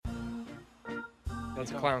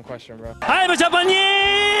That's a clown question, bro. I'm Japanese!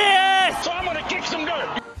 So I'm gonna kick some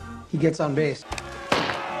dirt. He gets on base.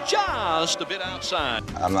 Just a bit outside.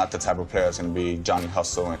 I'm not the type of player that's going to be Johnny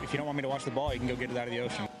Hustle. If you don't want me to watch the ball, you can go get it out of the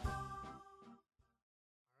ocean.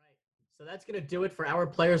 So that's going to do it for our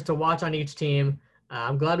players to watch on each team.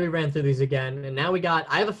 I'm glad we ran through these again. And now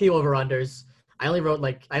I have a few over-unders. I only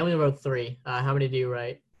wrote 3. How many do you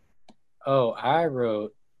write? Oh, I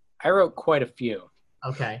wrote quite a few.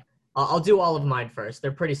 Okay. I'll do all of mine first.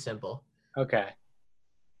 They're pretty simple. Okay.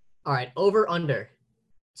 All right. Over-under.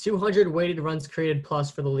 200 weighted runs created plus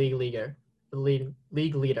for the league leader. Is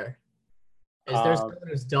there someone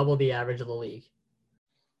who's double the average of the league?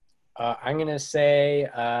 I'm gonna say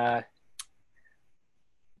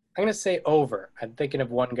over. I'm thinking of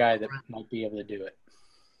one guy that might be able to do it.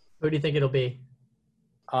 Who do you think it'll be?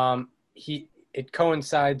 It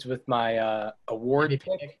coincides with my award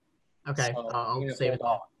pick. Okay, So I'll I'm save it.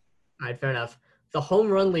 gonna All right, fair enough. The home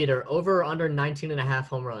run leader, over or under 19.5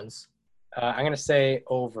 home runs? I'm gonna say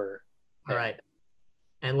over. All right.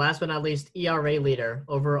 And last but not least, ERA leader,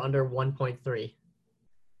 over or under 1.3?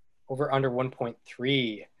 Over under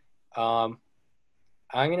 1.3. I'm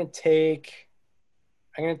gonna take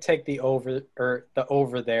the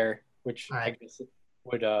over there, which All right. I guess it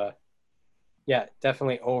would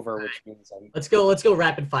definitely over, which means I'm Let's go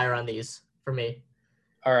rapid fire on these for me.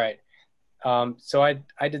 all right. So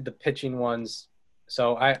I did the pitching ones,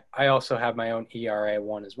 so I also have my own ERA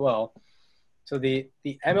one as well. So the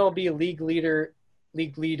MLB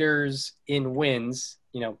league leaders in wins,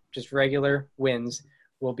 just regular wins,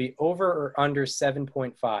 will be over or under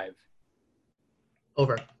 7.5.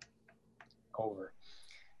 Over. Over.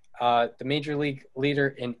 The major league leader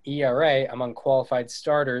in ERA among qualified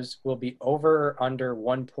starters will be over or under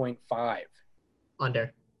 1.5.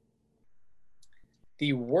 Under.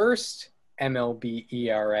 The worst MLB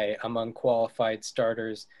ERA among qualified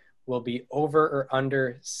starters will be over or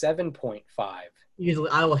under 7.5. Usually,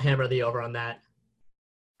 I will hammer the over on that.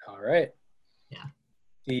 All right. Yeah.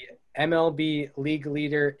 The MLB league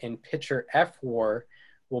leader in pitcher F WAR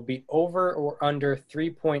will be over or under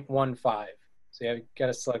 3.15. So you got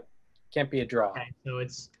to select. Can't be a draw. Okay, so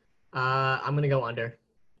it's I'm gonna go under.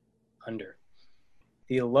 Under.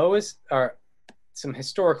 The lowest, or some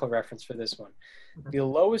historical reference for this one. The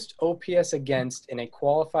lowest OPS against in a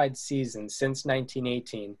qualified season since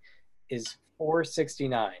 1918 is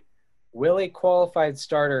 469. Will a qualified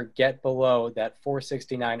starter get below that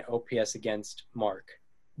 469 OPS against mark?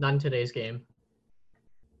 Not in today's game.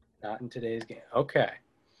 Not in today's game. Okay.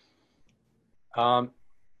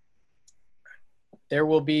 There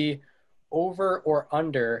will be over or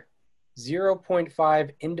under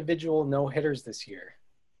 0.5 individual no-hitters this year.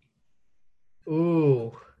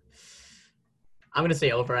 Ooh. I'm gonna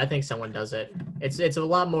say over. I think someone does it. It's a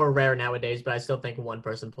lot more rare nowadays, but I still think one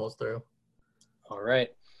person pulls through. All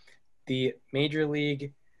right. The major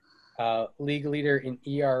league league leader in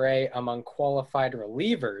ERA among qualified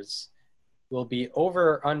relievers will be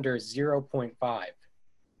over or under 0.5. I'm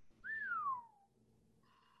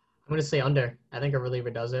gonna say under. I think a reliever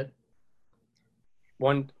does it.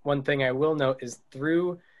 One thing I will note is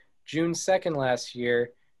through June 2nd last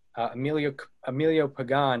year, Emilio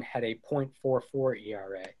Pagan had a .44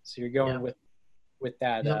 ERA. So you're going with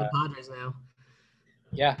that. He's on the Padres now.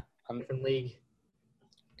 Yeah. Different league.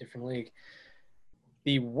 Different league.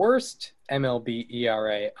 The worst MLB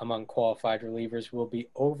ERA among qualified relievers will be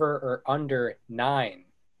over or under 9.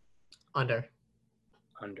 Under.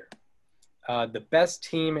 Under. The best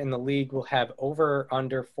team in the league will have over or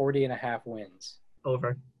under 40.5 wins.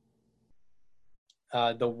 Over.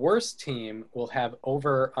 The worst team will have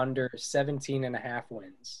over or under 17.5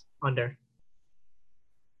 wins. Under.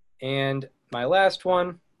 And my last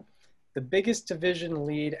one, the biggest division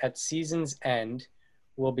lead at season's end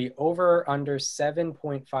will be over or under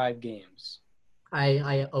 7.5 games.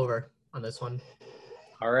 I over on this one.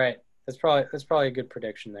 All right. That's probably a good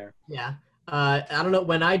prediction there. Yeah. I don't know.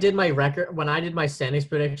 When I did my standings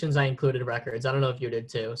predictions, I included records. I don't know if you did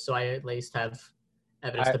too. So I at least have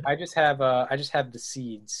evidence. I just have the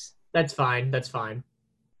seeds. That's fine. That's fine.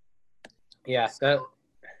 Yeah. So,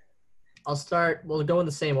 I'll start. We'll go in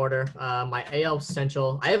the same order. My AL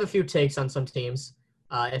Central. I have a few takes on some teams.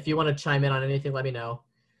 If you want to chime in on anything, let me know.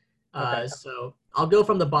 Okay. So I'll go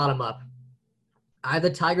from the bottom up. I have the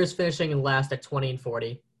Tigers finishing in last at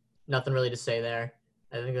 20-40. Nothing really to say there.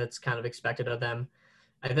 I think that's kind of expected of them.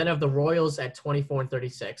 I then have the Royals at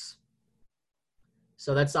 24-36.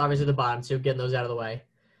 So that's obviously the bottom two, getting those out of the way.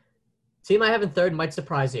 Team I have in third might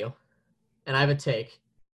surprise you, and I have a take.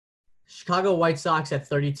 Chicago White Sox at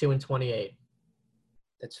 32-28.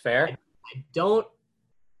 That's fair.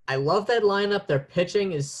 I love that lineup. Their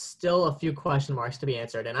pitching is still a few question marks to be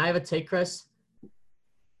answered. And I have a take, Chris.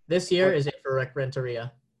 This year is it for Rick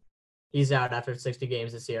Renteria. He's out after 60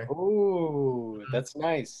 games this year. Ooh, that's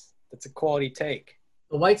nice. That's a quality take.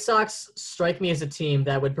 The White Sox strike me as a team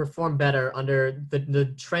that would perform better under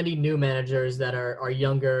the trendy new managers that are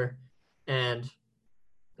younger and,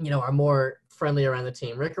 are more friendly around the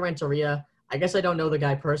team. Rick Renteria, I guess I don't know the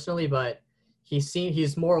guy personally, but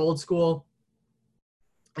he's more old school.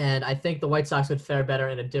 And I think the White Sox would fare better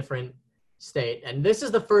in a different state. And this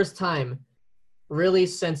is the first time, really,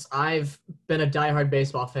 since I've been a diehard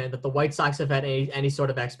baseball fan, that the White Sox have had any sort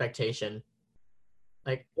of expectation.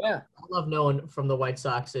 Yeah. All I've known from the White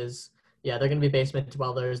Sox is, they're going to be basement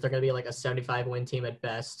dwellers. They're going to be like a 75-win team at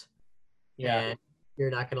best. Yeah. And you're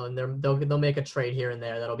not going to – they'll make a trade here and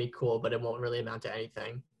there. That'll be cool, but it won't really amount to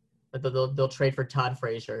anything. But they'll trade for Todd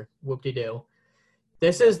Frazier. Whoop-de-doo.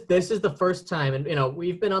 This is the first time, and,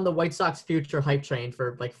 we've been on the White Sox future hype train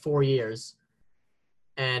for like 4 years.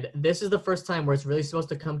 And this is the first time where it's really supposed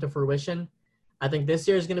to come to fruition. I think this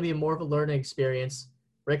year is going to be more of a learning experience.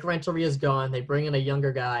 Rick Renteria is gone. They bring in a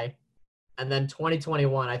younger guy. And then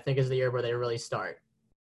 2021, I think, is the year where they really start.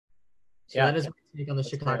 So that is my take on the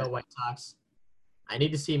Chicago White Sox. I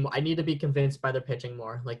need to be convinced by their pitching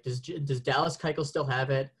more. Like, does Dallas Keuchel still have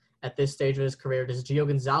it at this stage of his career? Does Gio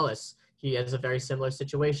Gonzalez? He has a very similar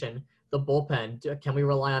situation. The bullpen, can we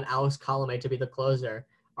rely on Alex Colomé to be the closer?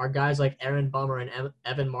 Are guys like Aaron Bummer and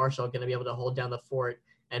Evan Marshall going to be able to hold down the fort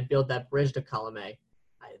and build that bridge to Colomé?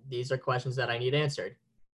 These are questions that I need answered.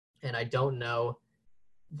 And I don't know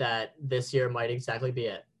that this year might exactly be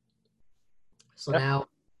it. So now,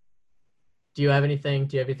 do you have anything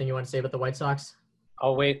you want to say about the White Sox?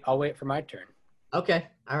 I'll wait for my turn. Okay.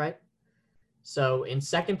 All right. So in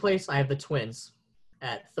second place, I have the Twins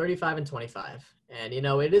at 35-25. And,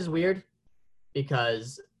 it is weird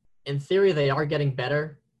because in theory, they are getting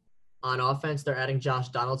better on offense. They're adding Josh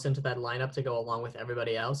Donaldson to that lineup to go along with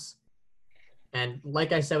everybody else. And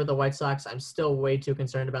like I said with the White Sox, I'm still way too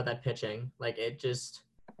concerned about that pitching. Like, it just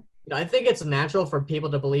I think it's natural for people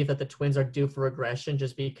to believe that the Twins are due for regression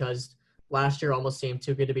just because last year almost seemed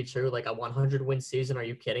too good to be true. Like a 100-win season, are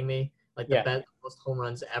you kidding me? Like the best most home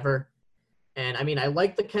runs ever. And, I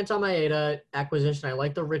like the Kenta Maeda acquisition. I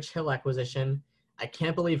like the Rich Hill acquisition. I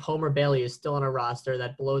can't believe Homer Bailey is still on a roster.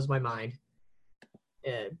 That blows my mind.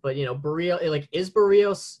 But, Barrios, is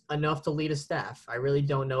Barrios enough to lead a staff? I really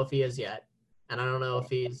don't know if he is yet. And I don't know if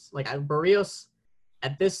he's – Barrios,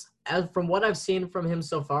 from what I've seen from him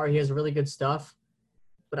so far, he has really good stuff.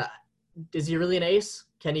 But is he really an ace?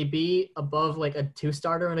 Can he be above, a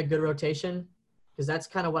two-starter in a good rotation? Because that's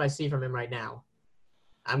kind of what I see from him right now.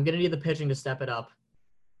 I'm going to need the pitching to step it up.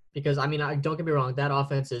 Because, don't get me wrong, that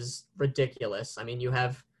offense is ridiculous. You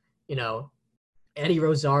have, Eddie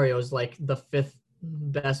Rosario is the fifth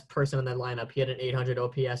best person in that lineup. He had an 800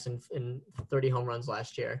 OPS and 30 home runs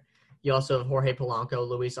last year. You also have Jorge Polanco,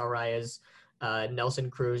 Luis Arias,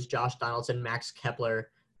 Nelson Cruz, Josh Donaldson, Max Kepler,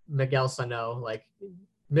 Miguel Sano,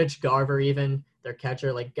 Mitch Garver even, their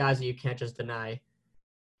catcher, guys that you can't just deny.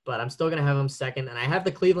 But I'm still going to have them second. And I have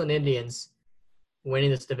the Cleveland Indians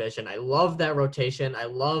winning this division. I love that rotation. I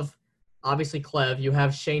love, obviously, Clev. You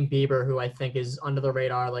have Shane Bieber, who I think is under the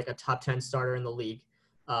radar, a top 10 starter in the league.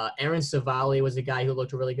 Aaron Savali was a guy who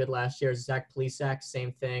looked really good last year. Zach Plesac,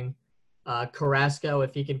 same thing. Carrasco,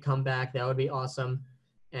 if he can come back, that would be awesome.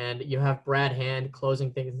 And you have Brad Hand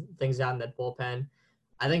closing things out in that bullpen.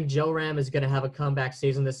 I think Joe Ram is going to have a comeback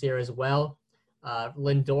season this year as well.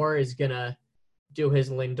 Lindor is going to do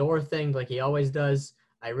his Lindor thing like he always does.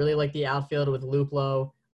 I really like the outfield with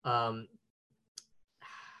Luplo,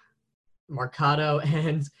 Mercado,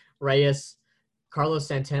 and Reyes. Carlos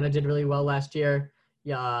Santana did really well last year.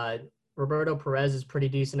 Roberto Perez is pretty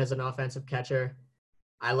decent as an offensive catcher.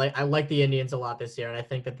 I like the Indians a lot this year, and I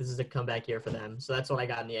think that this is a comeback year for them. So that's what I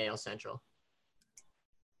got in the AL Central.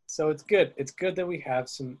 So it's good. It's good that we have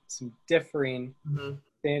some differing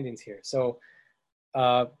standings here. So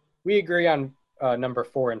we agree on number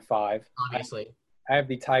 4 and 5. Obviously. I have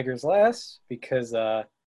the Tigers last because of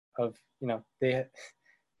they.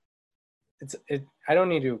 I don't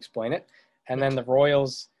need to explain it. And then the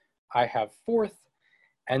Royals, I have 4th,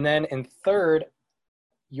 and then in 3rd,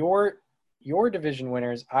 your division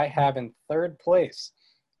winners, I have in 3rd place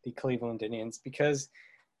the Cleveland Indians because,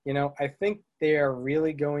 I think they are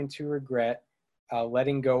really going to regret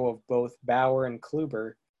letting go of both Bauer and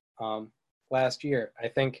Kluber last year. I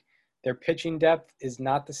think their pitching depth is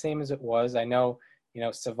not the same as it was. I know,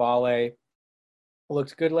 Savale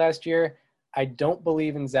looked good last year. I don't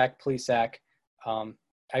believe in Zach Plesac.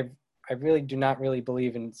 I really do not really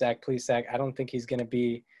believe in Zach Plesac. I don't think he's going to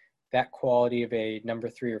be that quality of a number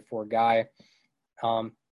 3 or 4 guy.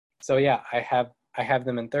 So yeah, I have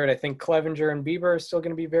them in third. I think Clevenger and Bieber are still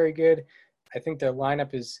going to be very good. I think their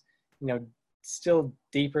lineup is, still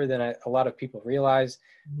deeper than a lot of people realize,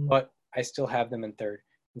 but I still have them in third.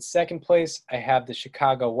 In second place, I have the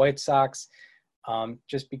Chicago White Sox,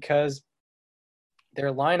 just because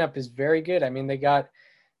their lineup is very good. I mean, they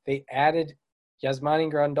added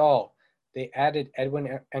Yasmani Grandal. They added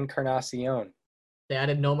Edwin Encarnacion. They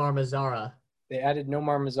added Nomar Mazara.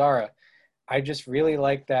 I just really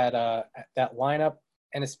like that lineup,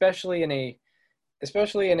 and especially in a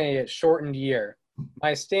shortened year.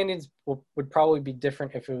 My standings would probably be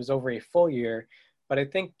different if it was over a full year, but I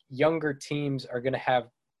think younger teams are going to have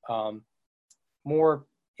more.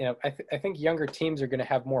 I think younger teams are going to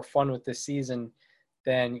have more fun with this season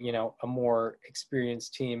than a more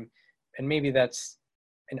experienced team, and maybe that's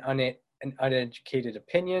an uneducated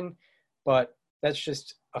opinion, but that's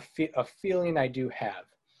just a feeling I do have.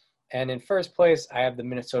 And in first place, I have the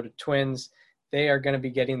Minnesota Twins. They are going to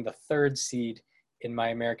be getting the 3rd seed in my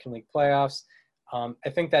American League playoffs. I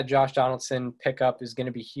think that Josh Donaldson pickup is going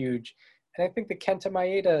to be huge. And I think the Kenta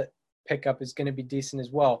Maeda pickup is going to be decent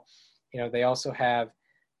as well. They also have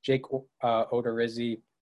Jake Odorizzi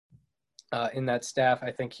in that staff.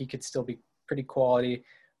 I think he could still be pretty quality.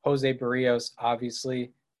 Jose Barrios,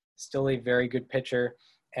 obviously, still a very good pitcher.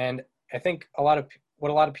 And I think what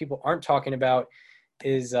a lot of people aren't talking about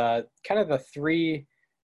is kind of the three-headed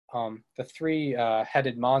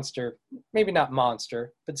monster, maybe not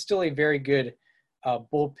monster, but still a very good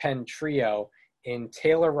bullpen trio in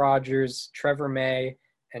Taylor Rogers, Trevor May,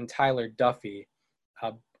 and Tyler Duffy.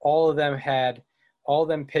 All of them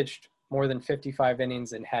pitched more than 55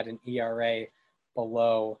 innings and had an ERA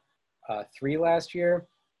below 3 last year,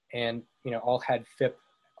 and all had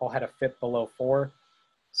a FIP below 4.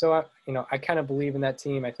 So I kind of believe in that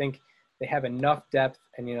team. I think they have enough depth,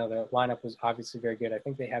 and their lineup was obviously very good. I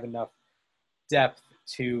think they have enough depth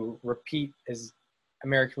to repeat as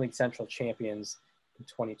American League Central champions in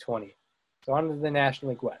 2020. So on to the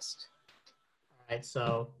National League West. All right,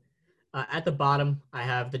 so at the bottom, I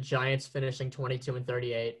have the Giants finishing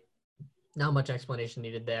 22-38. Not much explanation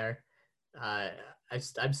needed there.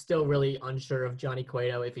 I'm still really unsure of Johnny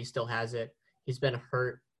Cueto, if he still has it. He's been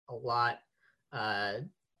hurt a lot.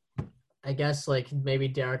 I guess maybe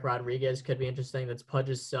Derek Rodriguez could be interesting. That's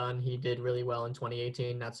Pudge's son. He did really well in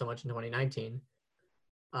 2018, not so much in 2019.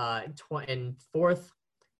 In fourth,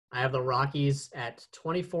 I have the Rockies at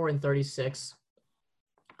 24-36.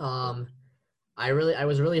 I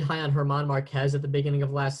was really high on German Marquez at the beginning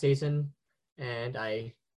of last season, and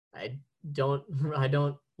I don't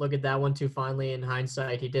look at that one too fondly in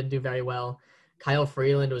hindsight. He didn't do very well. Kyle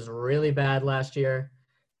Freeland was really bad last year.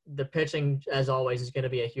 The pitching, as always, is going to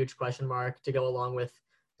be a huge question mark to go along with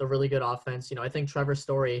the really good offense. I think Trevor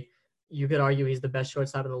Story, you could argue he's the best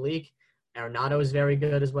shortstop in the league. Arenado is very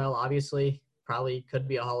good as well, obviously. Probably could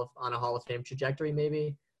be on a Hall of Fame trajectory,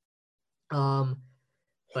 maybe.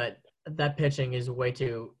 But that pitching is way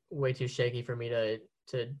too shaky for me to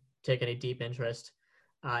take any deep interest.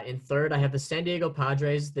 In third, I have the San Diego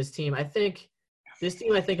Padres. This team I think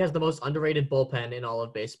has the most underrated bullpen in all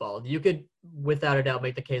of baseball. You could, without a doubt,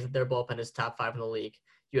 make the case that their bullpen is top 5 in the league.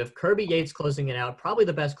 You have Kirby Yates closing it out, probably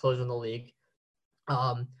the best closer in the league.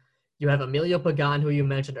 You have Emilio Pagan, who you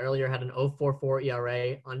mentioned earlier, had an 0.44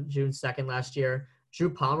 ERA on June 2nd last year. Drew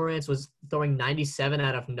Pomeranz was throwing 97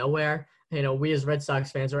 out of nowhere. We as Red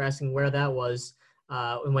Sox fans are asking where that was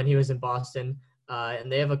when he was in Boston.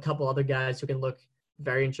 And they have a couple other guys who can look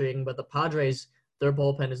very intriguing. But the Padres, their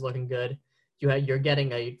bullpen is looking good. You're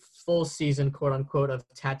getting a full season, quote unquote, of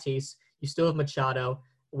Tatis. You still have Machado.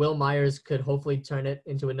 Will Myers could hopefully turn it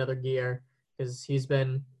into another gear because he's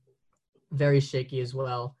been very shaky as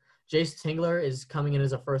well. Jace Tingler is coming in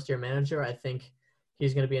as a first-year manager. I think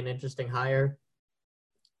he's going to be an interesting hire.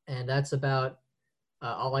 And that's about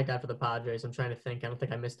all I got for the Padres. I'm trying to think. I don't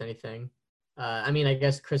think I missed anything. I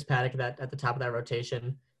guess Chris Paddock at the top of that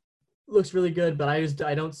rotation looks really good, but I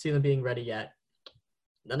don't see them being ready yet.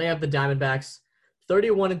 Then they have the Diamondbacks,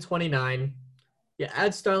 31-29. You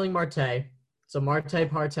add Starling Marte. So Marte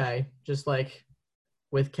Parte, just like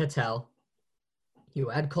with Ketel.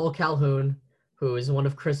 You add Cole Calhoun, who is one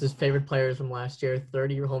of Chris's favorite players from last year,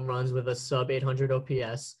 30 home runs with a sub-800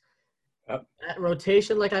 OPS. Yep. That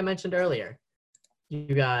rotation, like I mentioned earlier,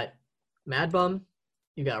 you got Mad Bum,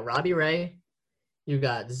 you got Robbie Ray, you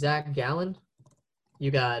got Zach Gallen,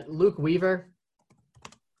 you got Luke Weaver,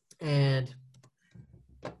 and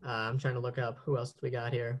I'm trying to look up who else we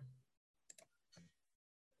got here.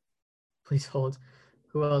 Please hold.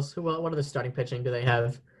 Who else? What are the starting pitching do they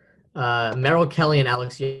have? Merrill Kelly and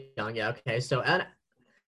Alex Young. Yeah, okay. So and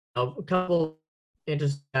a couple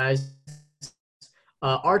interesting guys.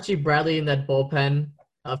 Archie Bradley in that bullpen,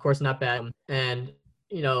 of course, not bad. And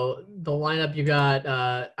the lineup, you got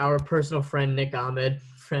our personal friend Nick Ahmed.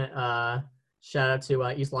 Shout out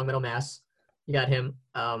to East Longmeadow, Mass. You got him.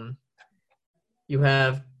 You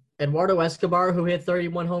have Eduardo Escobar, who hit 30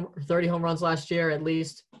 home runs last year at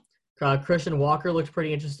least. Christian Walker looked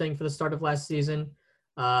pretty interesting for the start of last season.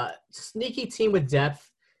 Sneaky team with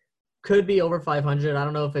depth. Could be over 500. I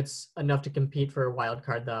don't know if it's enough to compete for a wild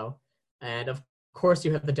card, though. And, of course,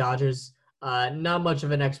 you have the Dodgers. Not much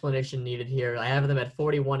of an explanation needed here. I have them at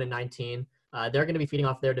 41-19. They're going to be feeding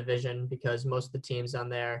off their division because most of the teams on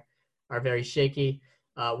there are very shaky.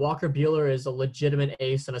 Walker Buehler is a legitimate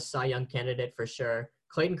ace and a Cy Young candidate for sure.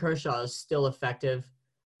 Clayton Kershaw is still effective.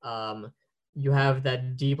 You have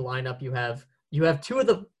that deep lineup. You have two of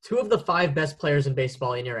the 5 best players in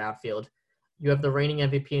baseball in your outfield. You have the reigning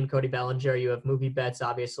MVP in Cody Bellinger. You have Mookie Betts,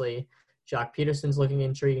 obviously. Jock Peterson's looking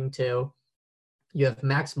intriguing too. You have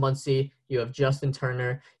Max Muncy. You have Justin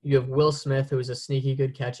Turner. You have Will Smith, who is a sneaky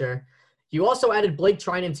good catcher. You also added Blake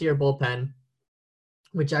Trinan to your bullpen,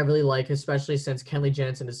 which I really like, especially since Kenley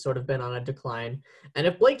Jansen has sort of been on a decline. And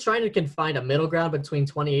if Blake Trinan can find a middle ground between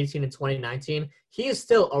 2018 and 2019, he is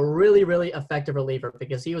still a really, really effective reliever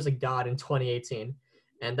because he was a god in 2018.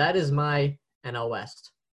 And that is my NL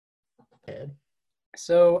West.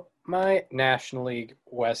 So my National League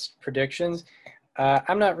West predictions,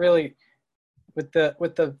 I'm not really with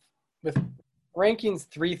rankings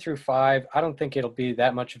 3 through 5. I don't think it'll be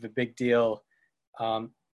that much of a big deal. So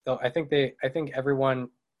I think everyone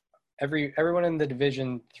in the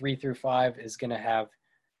division 3 through 5 is going to have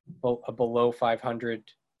a below 500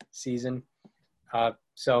 season.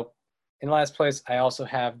 So in last place, I also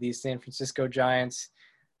have the San Francisco Giants.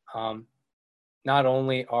 Not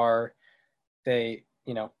only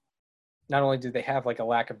do they have like a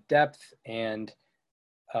lack of depth and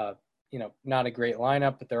not a great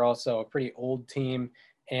lineup, but they're also a pretty old team,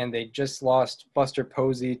 and they just lost Buster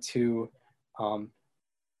Posey to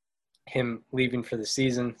him leaving for the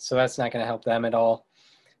season, so that's not going to help them at all.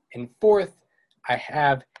 In 4th, I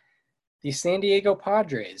have the San Diego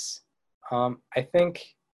Padres. I think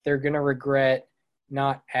they're going to regret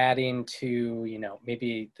not adding to,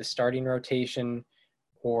 maybe the starting rotation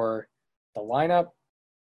or the lineup.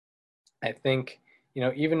 I think,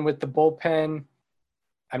 even with the bullpen,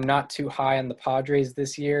 I'm not too high on the Padres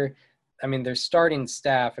this year. I mean, their starting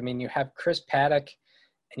staff, you have Chris Paddock,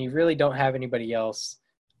 and you really don't have anybody else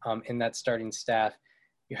in that starting staff.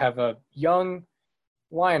 You have a young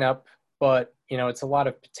lineup, but, it's a lot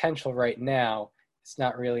of potential right now. It's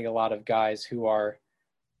not really a lot of guys who are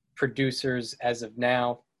producers as of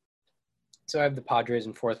now. So I have the Padres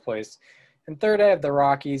in 4th place. And 3rd, I have the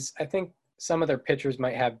Rockies. I think some of their pitchers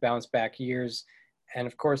might have bounce back years. And,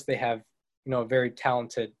 of course, they have, a very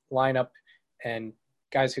talented lineup and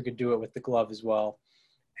guys who could do it with the glove as well.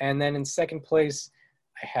 And then in 2nd place,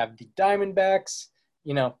 I have the Diamondbacks.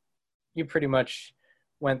 You pretty much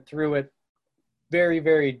went through it. Very,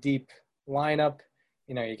 very deep lineup.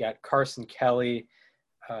 You got Carson Kelly.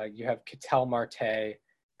 You have Ketel Marte,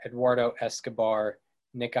 Eduardo Escobar,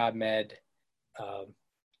 Nick Ahmed,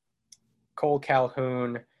 Cole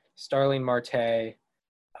Calhoun, Starling Marte,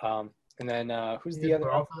 and then who's the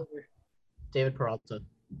other outfielder? David Peralta.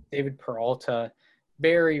 David Peralta.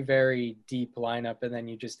 Very, very deep lineup. And then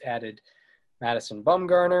you just added Madison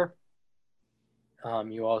Bumgarner.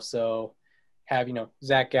 You also have,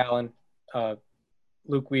 Zach Gallen,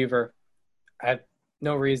 Luke Weaver. I have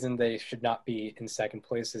no reason they should not be in 2nd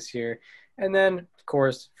place this year. And then, of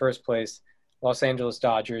course, 1st place, Los Angeles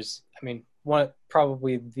Dodgers.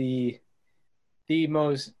 Probably the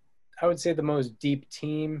most, I would say the most deep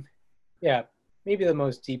team. Yeah, maybe the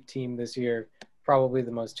most deep team this year, probably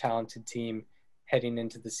the most talented team heading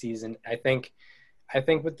into the season. I think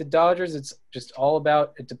with the Dodgers, it's just all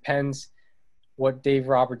about, it depends what Dave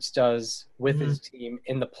Roberts does with his team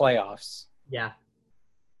in the playoffs. Yeah.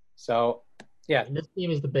 So, yeah. And this team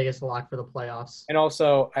is the biggest lock for the playoffs. And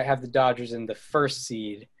also, I have the Dodgers in the 1st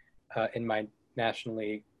seed in my National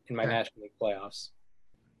League National League playoffs.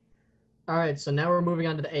 All right, so now we're moving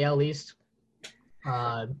on to the AL East.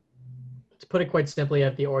 To put it quite simply, I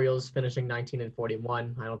have the Orioles finishing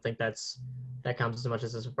 19-41. I don't think that comes as much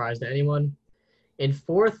as a surprise to anyone. In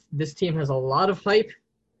 4th, this team has a lot of hype,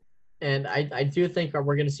 and I do think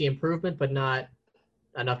we're going to see improvement, but not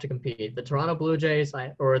enough to compete. The Toronto Blue Jays,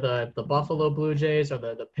 or the Buffalo Blue Jays, or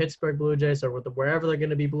the Pittsburgh Blue Jays, or wherever they're going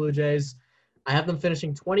to be Blue Jays, I have them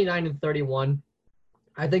finishing 29-31.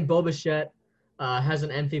 I think Bo Bichette has an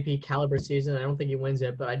MVP caliber season. I don't think he wins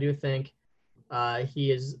it, but I do think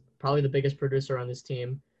he is probably the biggest producer on this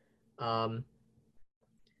team. And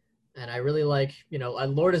I really like,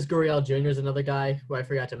 Lourdes Gurriel Jr. is another guy who I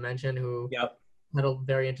forgot to mention who had a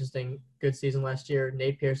very interesting, good season last year.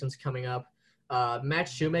 Nate Pearson's coming up.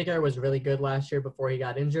 Max Shoemaker was really good last year before he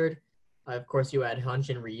got injured. Of course, you had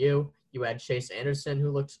Hyun-Jin Ryu. You had Chase Anderson,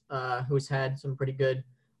 who's had some pretty good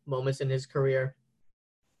moments in his career.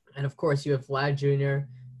 And, of course, you have Vlad Jr.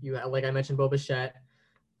 You have, like I mentioned, Bo Bichette.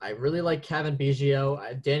 I really like Kevin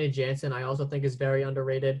Biggio. Danny Jansen, I also think, is very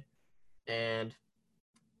underrated. And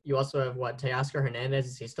you also have, Teoscar Hernandez.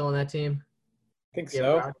 Is he still on that team? I think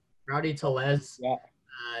so. Rowdy Tellez. Yeah.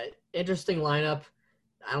 Interesting lineup.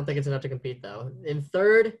 I don't think it's enough to compete, though. In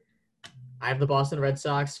third, I have the Boston Red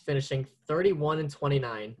Sox finishing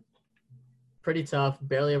 31-29. Pretty tough,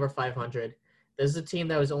 barely over 500. This is a team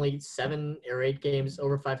that was only 7 or 8 games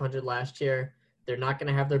over 500 last year. They're not going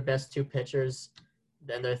to have their best 2 pitchers.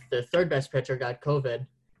 Then their third best pitcher got COVID,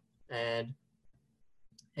 and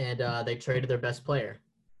they traded their best player.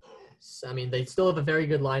 So, I mean, they still have a very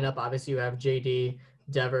good lineup. Obviously, you have JD,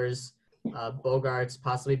 Devers, Bogarts,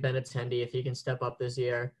 possibly Benintendi if he can step up this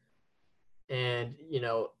year. And,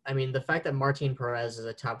 the fact that Martin Perez is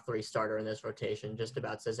a top 3 starter in this rotation just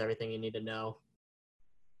about says everything you need to know.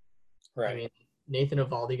 Right. I mean, Nathan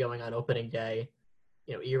Eovaldi going on opening day,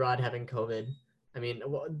 Erod having COVID. I mean,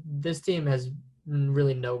 this team has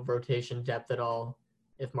really no rotation depth at all.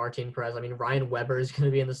 If Martin Perez, Ryan Weber is going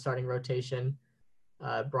to be in the starting rotation.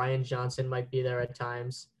 Brian Johnson might be there at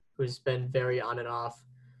times, who's been very on and off.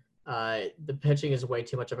 The pitching is way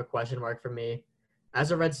too much of a question mark for me.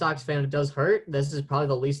 As a Red Sox fan, it does hurt. This is probably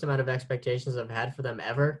the least amount of expectations I've had for them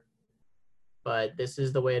ever. But this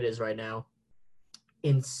is the way it is right now.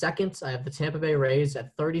 In second, I have the Tampa Bay Rays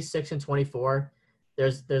at 36-24.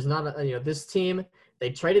 There's not this team.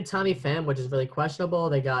 They traded Tommy Pham, which is really questionable.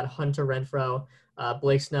 They got Hunter Renfroe.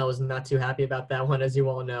 Blake Snell is not too happy about that one, as you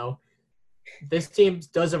all know. This team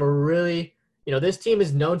does have a really, this team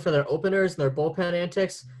is known for their openers and their bullpen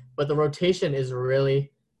antics, but the rotation is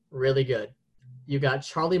really, really good. You got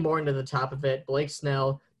Charlie Morton at the top of it, Blake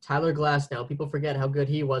Snell, Tyler Glasnow. People forget how good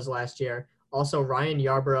he was last year. Also, Ryan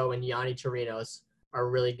Yarbrough and Yanni Chirinos are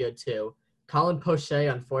really good too. Colin Poche,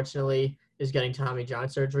 unfortunately, is getting Tommy John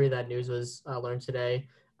surgery. That news was learned today.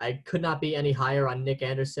 I could not be any higher on Nick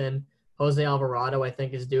Anderson. Jose Alvarado, I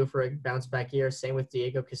think, is due for a bounce-back year. Same with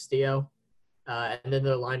Diego Castillo. And then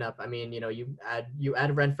their lineup. You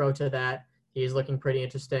add Renfroe to that. He's looking pretty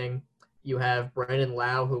interesting. You have Brandon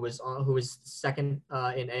Lau, who was second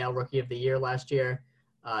in AL Rookie of the Year last year.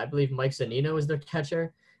 I believe Mike Zunino is their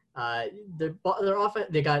catcher.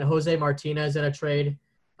 They got Jose Martinez in a trade.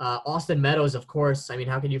 Austin Meadows, of course.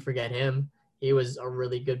 How could you forget him? He was a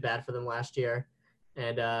really good bat for them last year.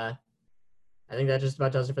 And I think that just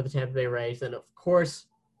about does it for the Tampa Bay Rays. And, of course,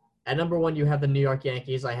 at number 1, you have the New York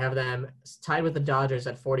Yankees. I have them tied with the Dodgers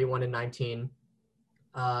at 41-19.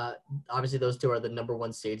 Obviously, those two are the number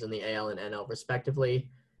 1 seeds in the AL and NL, respectively.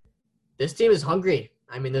 This team is hungry.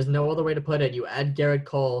 There's no other way to put it. You add Garrett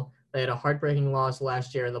Cole. They had a heartbreaking loss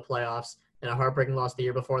last year in the playoffs, and a heartbreaking loss the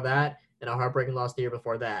year before that, and a heartbreaking loss the year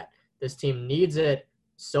before that. This team needs it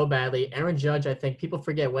so badly. Aaron Judge, I think people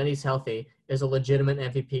forget when he's healthy, is a legitimate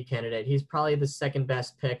MVP candidate. He's probably the second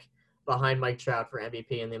best pick behind Mike Trout for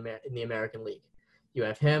MVP in the American League. You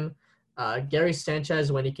have him. Gary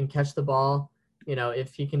Sanchez, when he can catch the ball,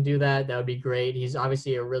 if he can do that, that would be great. He's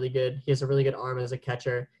obviously he has a really good arm as a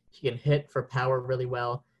catcher. He can hit for power really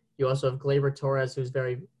well. You also have Gleyber Torres, who's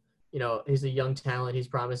very, he's a young talent. He's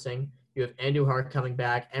promising. You have Andujar coming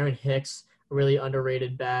back. Aaron Hicks, a really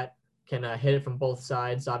underrated bat, can hit it from both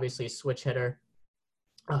sides. Obviously, a switch hitter.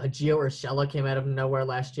 Gio Urshela came out of nowhere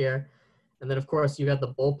last year. And then, of course, you got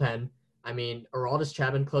the bullpen. Aroldis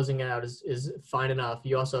Chapman closing it out is fine enough.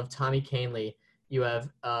 You also have Tommy Kahnle. You have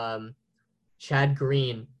Chad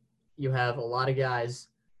Green. You have a lot of guys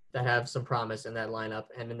that have some promise in that lineup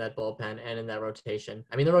and in that bullpen and in that rotation.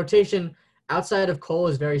 The rotation outside of Cole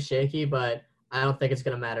is very shaky, but I don't think it's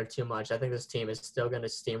going to matter too much. I think this team is still going to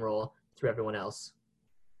steamroll through everyone else.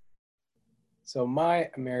 So my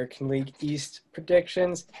American League East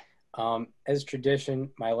predictions, as tradition,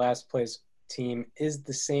 my last place team is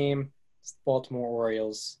the same. It's the Baltimore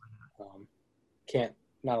Orioles.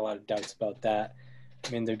 Not a lot of doubts about that.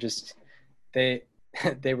 They're just they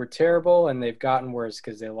were terrible, and they've gotten worse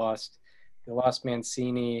because they lost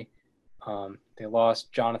Mancini, they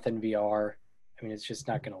lost Jonathan VR. It's just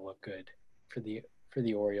not going to look good for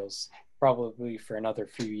the Orioles, probably for another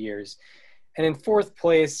few years. And in fourth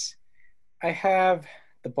place, I have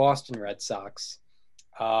the Boston Red Sox.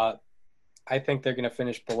 I think they're going to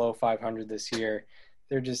finish below 500 this year.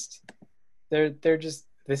 They're just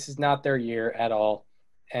this is not their year at all,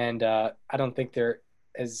 and I don't think they're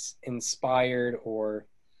as inspired or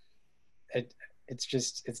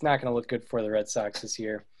it's not going to look good for the Red Sox this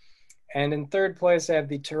year. And in third place, I have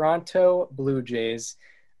the Toronto Blue Jays.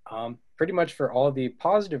 Pretty much for all the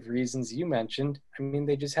positive reasons you mentioned. I mean,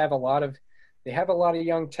 they just have a lot of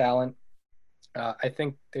young talent. I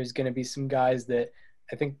think there's going to be some guys that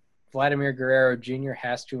I think Vladimir Guerrero Jr.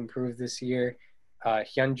 has to improve this year.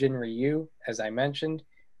 Hyunjin Ryu, as I mentioned,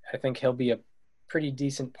 I think he'll be a pretty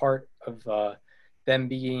decent part of them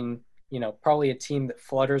being, probably a team that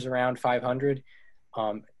flutters around 500.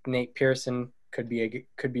 Nate Pearson could be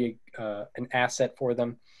an asset for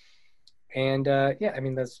them. And I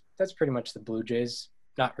mean that's pretty much the Blue Jays.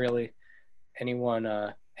 Not really anyone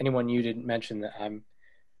you didn't mention that I'm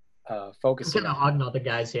focusing I'm kind of on. hogging all the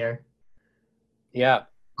guys here. Yeah.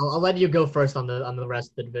 I'll let you go first on the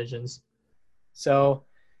rest of the divisions. So,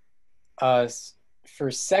 for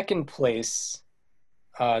second place,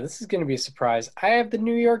 this is going to be a surprise. I have the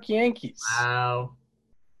New York Yankees. Wow.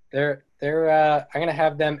 I'm going to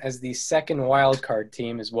have them as the second wild card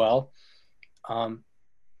team as well.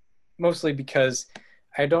 Mostly because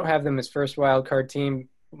I don't have them as first wild card team,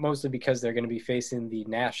 mostly because they're going to be facing the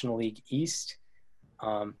National League East.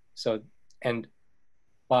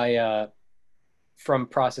 From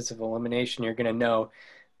process of elimination, you're going to know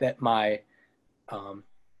that my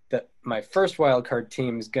first wild card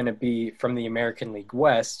team is going to be from the American League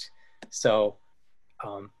West. So,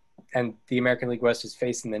 and the American League West is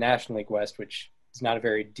facing the National League West, which is not a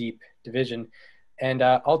very deep division. And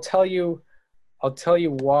I'll tell you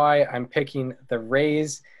why I'm picking the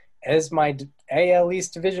Rays as my AL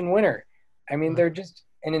East division winner. I mean, they're just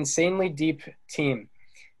an insanely deep team.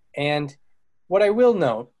 And what I will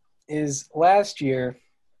note is last year,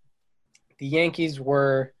 the Yankees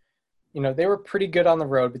were, they were pretty good on the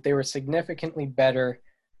road, but they were significantly better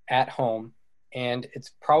at home. And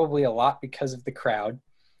it's probably a lot because of the crowd.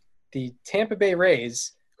 The Tampa Bay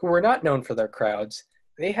Rays, who were not known for their crowds,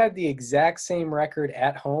 they had the exact same record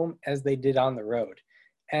at home as they did on the road.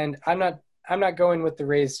 And I'm not going with the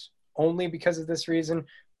Rays only because of this reason,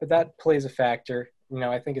 but that plays a factor.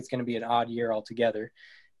 I think it's going to be an odd year altogether.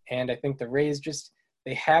 And I think the Rays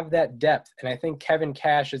they have that depth. And I think Kevin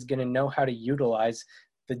Cash is going to know how to utilize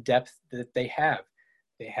the depth that they have.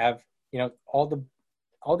 They have, all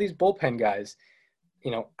these bullpen guys,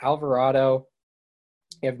 Alvarado,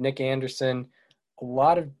 you have Nick Anderson, a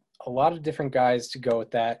lot of different guys to go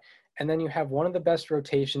with that. And then you have one of the best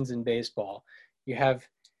rotations in baseball. You have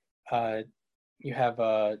Tyler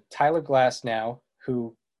Glass now,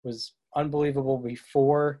 who was unbelievable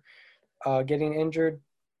before getting injured,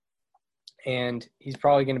 and he's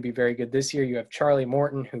probably going to be very good this year. You have Charlie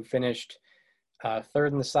Morton, who finished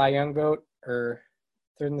third in the Cy Young vote,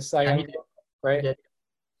 right?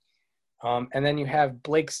 And then you have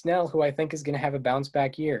Blake Snell, who I think is going to have a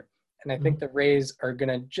bounce-back year. And I think the Rays are going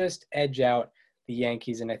to just edge out the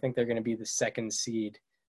Yankees, and I think they're going to be the second seed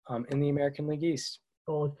in the American League East.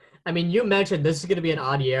 I mean, you mentioned this is going to be an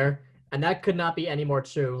odd year, and that could not be any more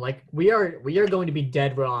true. Like, we are going to be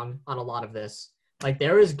dead wrong on a lot of this. Like,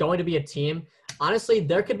 there is going to be a team. Honestly,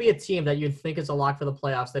 there could be a team that you'd think is a lock for the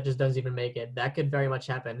playoffs that just doesn't even make it. That could very much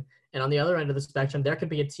happen. And on the other end of the spectrum, there could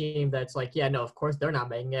be a team that's like, yeah, no, of course they're not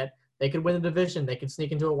making it. They could win the division. They could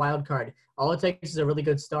sneak into a wild card. All it takes is a really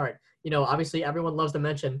good start. Obviously everyone loves to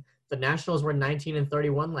mention the Nationals were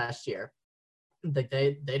 19-31 last year.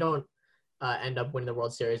 They don't end up winning the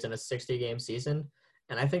World Series in a 60-game season.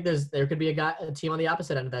 And I think there could be a team on the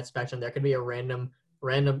opposite end of that spectrum. There could be a random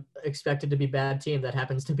expected to be bad team that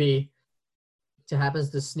happens to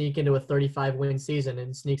sneak into a 35-win season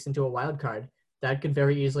and sneaks into a wild card. That could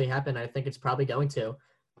very easily happen. I think it's probably going to.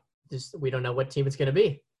 Just we don't know what team it's going to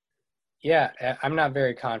be. Yeah, I'm not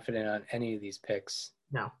very confident on any of these picks.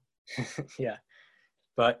 No. Yeah,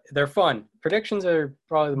 but they're fun. Predictions are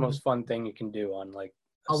probably the most fun thing you can do on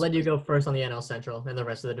I'll let you go first on the NL Central and the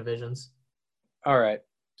rest of the divisions. All right.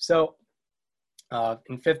 So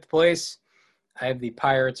in fifth place, I have the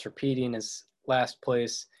Pirates repeating as last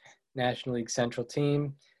place National League Central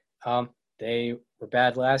team. They were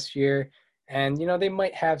bad last year, and they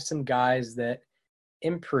might have some guys that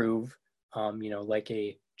improve. Like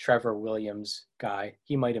a Trevor Williams guy,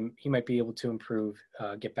 he might be able to improve,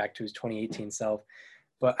 get back to his 2018 self.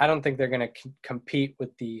 But I don't think they're going to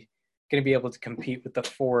be able to compete with the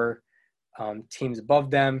four teams above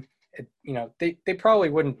them. They probably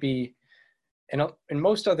wouldn't be. In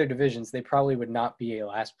most other divisions, they probably would not be a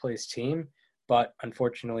last place team, but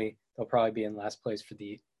unfortunately, they'll probably be in last place for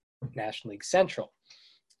the National League Central.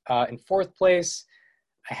 In fourth place,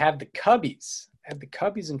 I have the Cubbies. I have the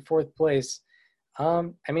Cubbies in fourth place.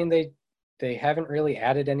 I mean, they haven't really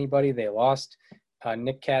added anybody. They lost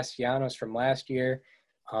Nick Castellanos from last year.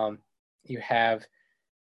 You have,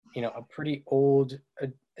 a pretty old,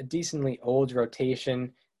 a decently old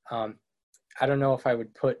rotation. I don't know if I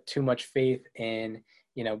would put too much faith in,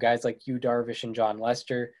 guys like Yu Darvish and John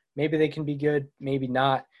Lester. Maybe they can be good, maybe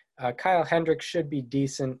not. Kyle Hendricks should be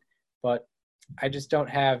decent, but I just don't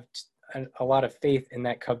have a lot of faith in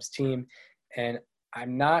that Cubs team. And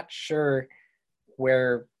I'm not sure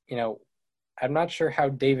I'm not sure how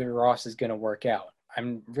David Ross is going to work out.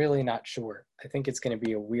 I'm really not sure. I think it's going to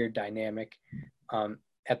be a weird dynamic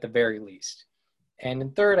at the very least. And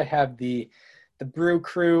in third, I have the Brew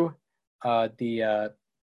Crew, the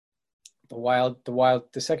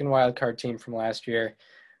second wild card team from last year.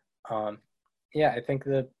 I think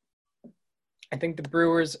the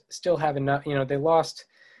Brewers still have enough. They lost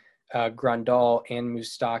Grandal and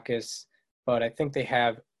Moustakas, but I think they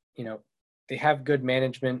have good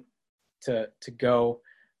management to go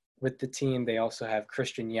with the team. They also have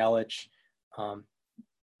Christian Yelich.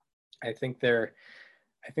 I think their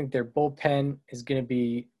bullpen is going to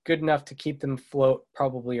be good enough to keep them afloat,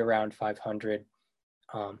 probably around 500.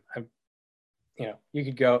 You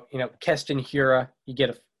could go, Keston Hiura, you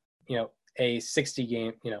get a 60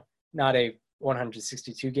 game, not a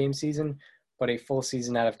 162 game season, but a full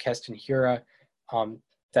season out of Keston Hiura.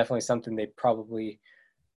 Definitely something they probably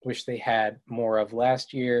wish they had more of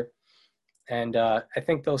last year. And I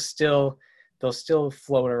think they'll still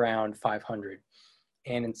float around 500.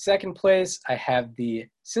 And in second place, I have the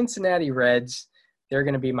Cincinnati Reds. They're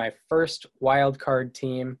going to be my first wild card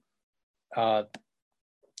team. And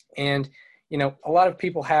a lot of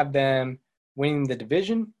people have them winning the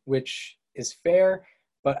division, which is fair,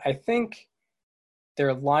 but I think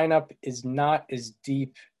their lineup is not as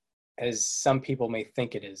deep as some people may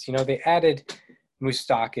think it is. They added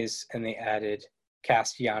Moustakas and they added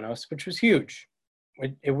Castellanos, which was huge.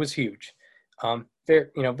 It was huge.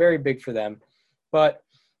 Very big for them. But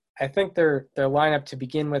I think their lineup to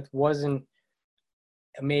begin with wasn't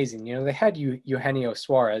amazing. They had Eugenio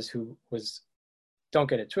Suarez, who was, don't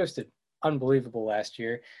get it twisted, unbelievable last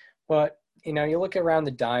year. But, you look around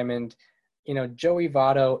the diamond, Joey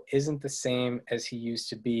Votto isn't the same as he used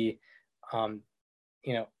to be.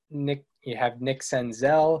 You have Nick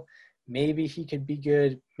Senzel. Maybe he could be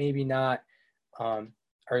good, maybe not.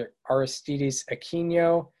 Aristides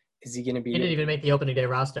Aquino, is he going to be? He didn't even make the opening day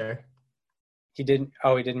roster. He didn't.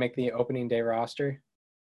 Oh, he didn't make the opening day roster.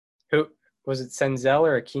 Who was it? Senzel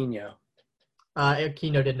or Aquino?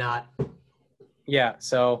 Aquino did not. Yeah.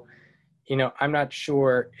 So, I'm not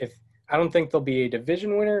sure if. I don't think they'll be a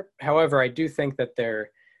division winner. However, I do think that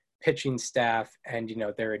their pitching staff and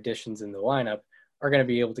their additions in the lineup are going to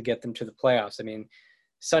be able to get them to the playoffs. I mean,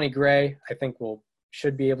 Sonny Gray, I think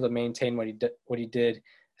should be able to maintain what he did.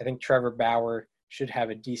 I think Trevor Bauer should have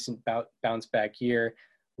a decent bounce back year.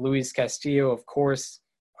 Luis Castillo, of course,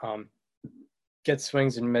 gets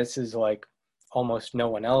swings and misses like almost no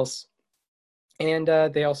one else. And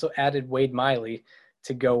they also added Wade Miley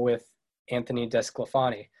to go with Anthony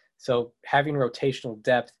Desclafani. So having rotational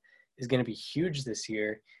depth is going to be huge this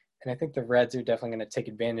year. And I think the Reds are definitely going to take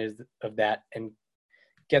advantage of that and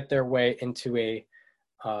get their way into a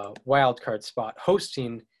wild card spot,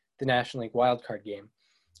 hosting the National League wild card game.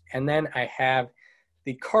 And then I have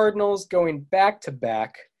the Cardinals going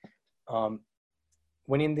back-to-back,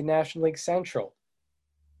 winning the National League Central.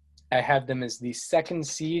 I have them as the second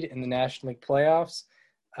seed in the National League playoffs.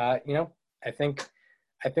 I think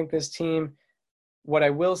this team, what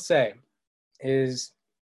I will say is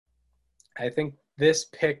I think this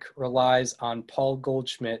pick relies on Paul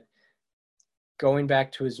Goldschmidt going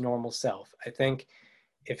back to his normal self. I think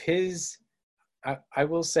I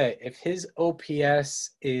will say if his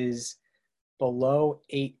OPS is below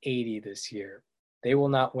 880 this year, they will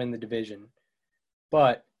not win the division.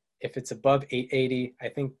 But if it's above 880, I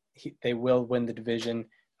think they will win the division.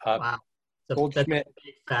 Wow. Goldschmidt, that's a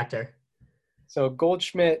big factor. So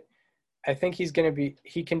Goldschmidt, I think he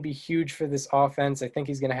can be huge for this offense. I think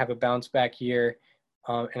he's going to have a bounce back year.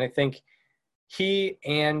 And I think he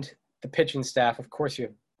and the pitching staff, of course you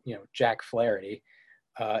have, Jack Flaherty.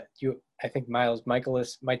 I think Miles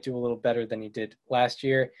Michaelis might do a little better than he did last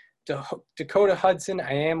year. Dakota Hudson,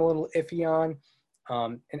 I am a little iffy on.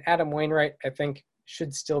 And Adam Wainwright, I think,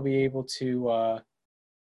 should still be able to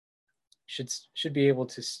should be able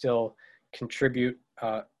to still contribute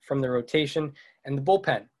from the rotation and the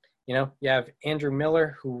bullpen. You have Andrew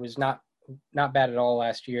Miller, who was not bad at all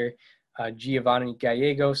last year. Giovanni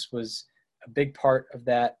Gallegos was a big part of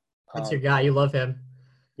that. That's your guy. You love him.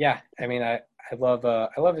 Yeah, I mean, I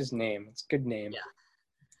love his name. It's a good name.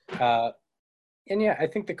 Yeah. And yeah, I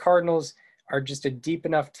think the Cardinals are just a deep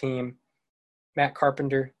enough team. Matt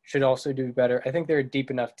Carpenter should also do better. I think they're a deep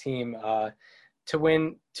enough team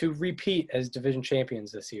to repeat as division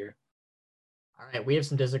champions this year. All right, we have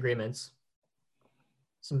some disagreements.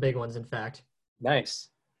 Some big ones, in fact. Nice.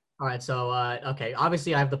 All right, so okay,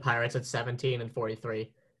 obviously I have the Pirates at 17 and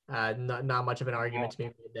 43. Not much of an argument to be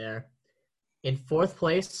made there. In fourth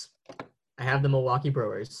place, I have the Milwaukee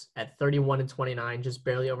Brewers at 31 and 29, just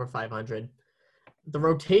barely over 500. The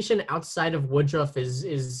rotation outside of Woodruff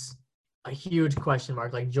is a huge question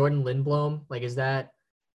mark. Like Jordan Lindblom, like is that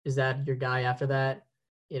your guy after that?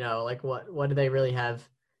 You know, like what do they really have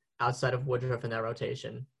outside of Woodruff in that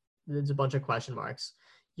rotation? There's a bunch of question marks.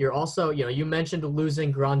 You're also, you mentioned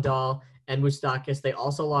losing Grandal and Moustakas. They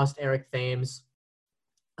also lost Eric Thames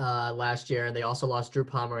last year, and they also lost Drew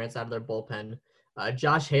Pomerantz out of their bullpen.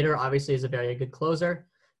 Josh Hader obviously is a very good closer.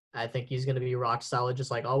 I think he's going to be rock solid just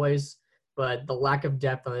like always. But the lack of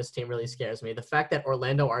depth on this team really scares me. The fact that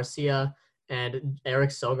Orlando Arcia and Eric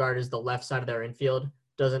Sogard is the left side of their infield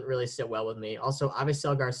doesn't really sit well with me. Also,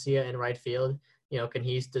 Avisail Garcia in right field,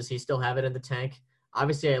 does he still have it in the tank?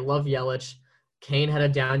 Obviously, I love Yelich. Kane had a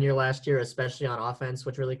down year last year, especially on offense,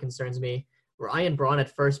 which really concerns me. Ryan Braun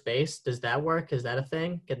at first base, does that work? Is that a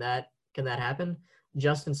thing? Can that happen?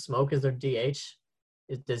 Justin Smoke is their DH.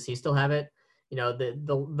 Does he still have it?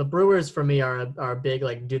 The Brewers for me are a big,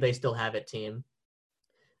 like, do they still have it team?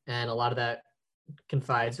 And a lot of that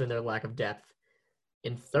confides in their lack of depth.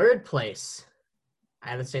 In third place, I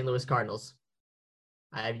have the St. Louis Cardinals.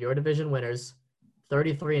 I have your division winners,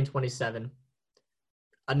 33 and 27.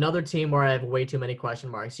 Another team where I have way too many question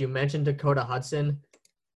marks. You mentioned Dakota Hudson.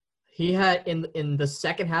 He had in the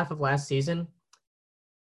second half of last season,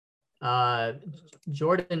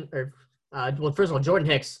 Jordan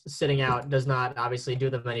Hicks sitting out does not obviously do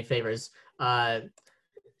them any favors. But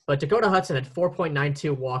Dakota Hudson had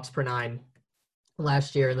 4.92 walks per nine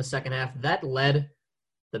last year in the second half. That led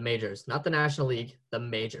the majors, not the National League, the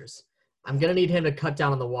majors. I'm going to need him to cut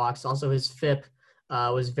down on the walks. Also, his FIP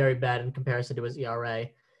was very bad in comparison to his ERA.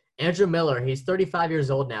 Andrew Miller, he's 35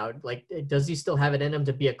 years old now. Like, does he still have it in him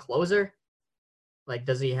to be a closer? Like,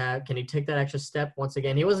 can he take that extra step once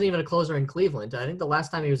again? He wasn't even a closer in Cleveland. I think the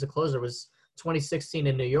last time he was a closer was 2016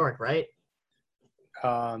 in New York, right?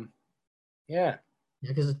 Yeah.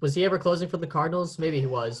 Because was he ever closing for the Cardinals? Maybe he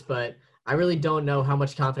was, but I really don't know how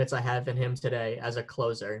much confidence I have in him today as a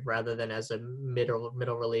closer rather than as a middle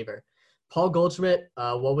reliever. Paul Goldschmidt,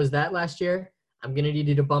 what was that last year? I'm going to need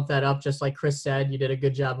you to bump that up, just like Chris said. You did a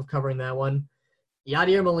good job of covering that one.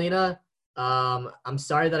 Yadier Molina, I'm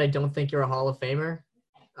sorry that I don't think you're a Hall of Famer.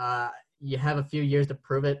 You have a few years to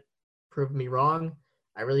prove me wrong.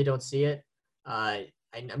 I really don't see it. I'm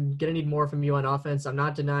going to need more from you on offense. I'm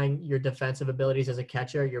not denying your defensive abilities as a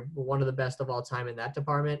catcher. You're one of the best of all time in that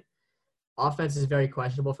department. Offense is very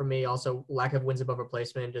questionable for me. Also, lack of wins above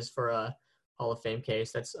replacement just for a Hall of Fame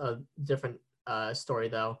case. That's a different story,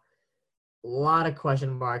 though. A lot of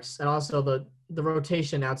question marks. And also the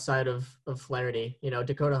rotation outside of Flaherty.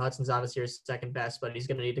 Dakota Hudson's obviously your second best, but he's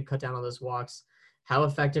going to need to cut down on those walks. How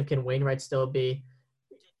effective can Wainwright still be?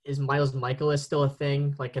 Is Miles Michaelis still a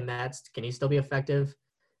thing? Like, can he still be effective?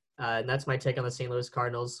 And that's my take on the St. Louis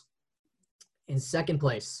Cardinals. In second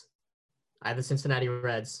place, I have the Cincinnati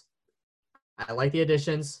Reds. I like the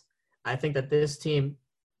additions. I think that this team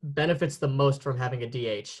benefits the most from having a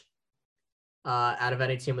DH out of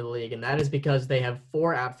any team in the league, and that is because they have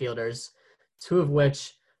four outfielders, two of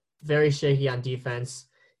which very shaky on defense.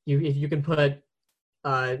 If you can put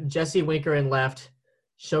Jesse Winker in left,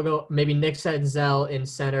 maybe Nick Senzel in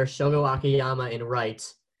center, Shogo Akiyama in right,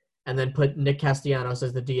 and then put Nick Castellanos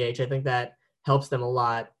as the DH. I think that helps them a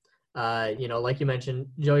lot. Like you mentioned,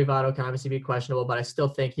 Joey Votto can obviously be questionable, but I still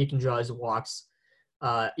think he can draw his walks.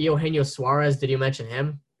 Eugenio Suarez, did you mention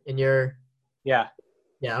him in your? Yeah.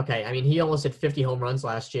 Yeah, okay. I mean, he almost hit 50 home runs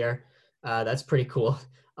last year. That's pretty cool.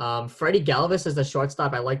 Freddie Galvis as the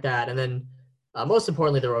shortstop, I like that. And then most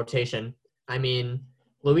importantly, the rotation. I mean,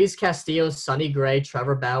 Luis Castillo, Sonny Gray,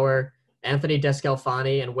 Trevor Bauer, Anthony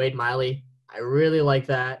Descalfani, and Wade Miley. I really like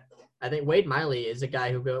that. I think Wade Miley is a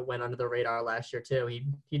guy who went under the radar last year too.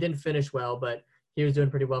 He didn't finish well, but he was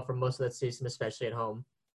doing pretty well for most of that season, especially at home.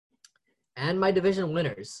 And my division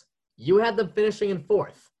winners. You had them finishing in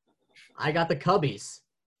fourth. I got the Cubbies.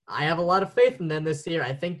 I have a lot of faith in them this year.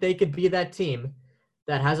 I think they could be that team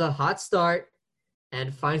that has a hot start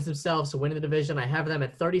and finds themselves winning the division. I have them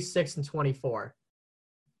at 36 and 24.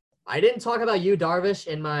 I didn't talk about you, Darvish,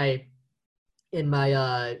 in my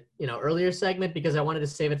earlier segment because I wanted to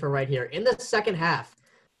save it for right here. In the second half,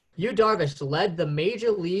 Yu Darvish led the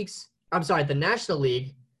the National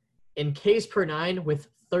League in Ks per nine with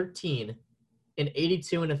 13 in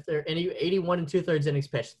 81 and 2/3 innings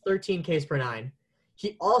pitched, 13 Ks per nine.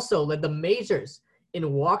 He also led the majors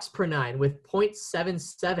in walks per nine with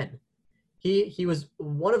 .77. He was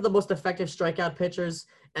one of the most effective strikeout pitchers,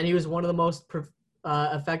 and he was one of the most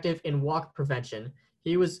effective in walk prevention.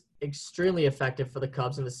 He was extremely effective for the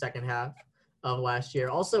Cubs in the second half of last year.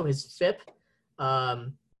 Also, his FIP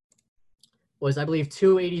was, I believe,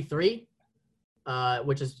 283,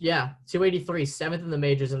 which is, 283, seventh in the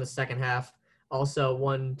majors in the second half. Also,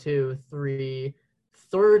 3rd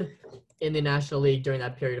in the National League during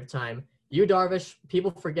that period of time. Yu Darvish, people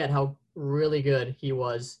forget how really good he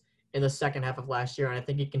was in the second half of last year, and I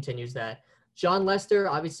think he continues that. John Lester,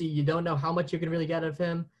 obviously, you don't know how much you can really get out of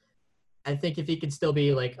him. I think if he could still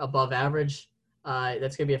be like above average,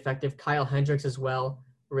 that's going to be effective. Kyle Hendricks as well,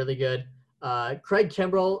 really good. Craig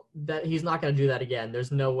Kimbrell, that he's not going to do that again.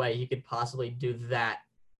 There's no way he could possibly do that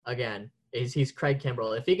again. He's Craig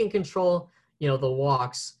Kimbrell. If he can control, the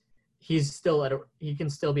walks, he can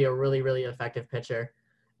still be a really, really effective pitcher.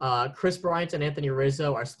 Chris Bryant and Anthony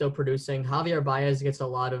Rizzo are still producing. Javier Baez gets a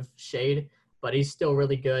lot of shade, but he's still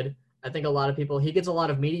really good. I think he gets a lot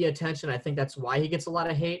of media attention. I think that's why he gets a lot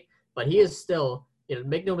of hate, but he is still,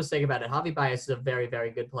 make no mistake about it, Javi Baez is a very, very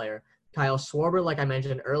good player. Kyle Schwarber, like I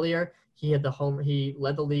mentioned earlier, he led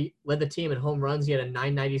the team in home runs. He had a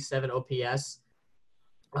 997 OPS.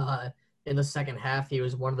 In the second half, he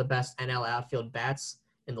was one of the best NL outfield bats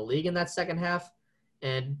in the league in that second half.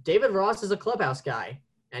 And David Ross is a clubhouse guy.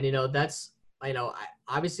 And,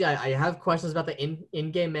 obviously I have questions about the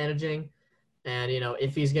in-game managing and,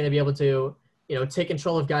 if he's going to be able to, take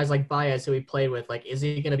control of guys like Baez who he played with. Like, is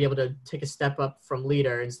he going to be able to take a step up from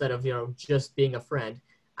leader instead of, just being a friend?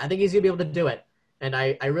 I think he's going to be able to do it. And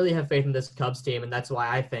I really have faith in this Cubs team, and that's why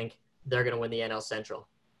I think they're going to win the NL Central.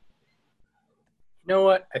 You know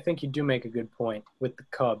what? I think you do make a good point with the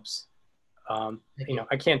Cubs. I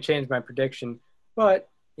can't change my prediction, but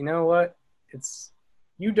you know what? It's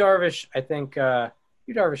Yu Darvish. I think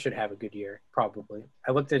Yu Darvish should have a good year, probably.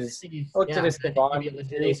 I looked at his savant.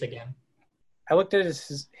 Again. I looked at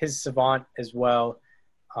his savant as well,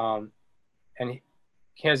 and he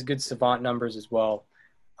has good savant numbers as well.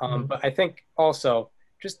 But I think also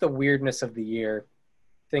just the weirdness of the year,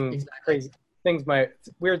 weird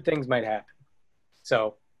things might happen.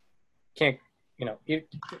 So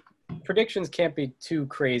predictions can't be too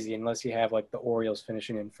crazy unless you have like the Orioles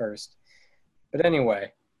finishing in first. But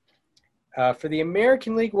anyway, for the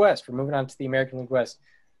American League West, we're moving on to the American League West.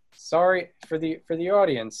 Sorry for the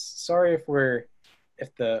audience. Sorry if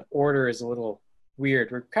the order is a little weird.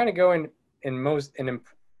 We're kind of going in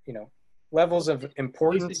levels of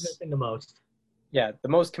importance. The most. Yeah, the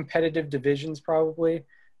most competitive divisions probably.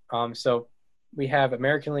 So we have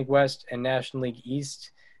American League West and National League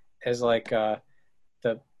East as like the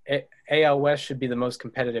AL West should be the most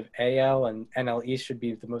competitive AL, and NL East should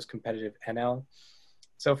be the most competitive NL.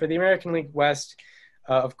 So for the American League West,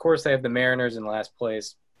 of course they have the Mariners in last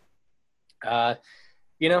place. They're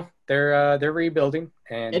rebuilding,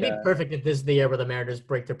 and it'd be perfect if this is the year where the Mariners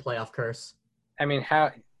break their playoff curse. I mean,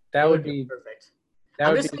 that would be perfect.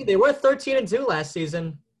 They were 13-2 last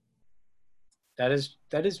season. That is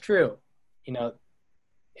true.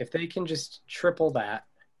 If they can just triple that,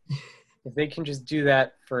 if they can just do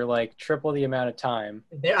that for like triple the amount of time.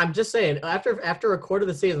 I'm just saying, after a quarter of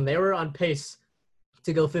the season, they were on pace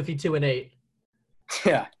to go 52-8.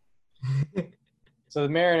 Yeah. So the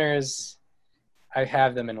Mariners, I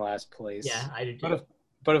have them in last place. Yeah, I do too.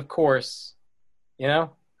 But of course,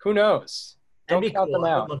 who knows? Don't count them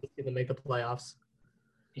out. I'd love to see them make the playoffs.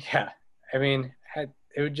 Yeah, I mean, it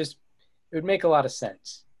would make a lot of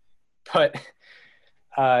sense. But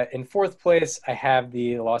in fourth place, I have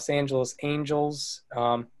the Los Angeles Angels.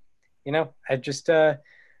 The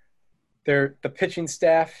pitching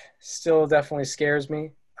staff still definitely scares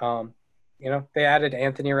me. They added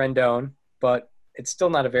Anthony Rendon, but it's still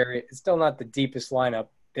not the deepest lineup.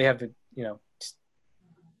 They have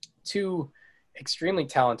two extremely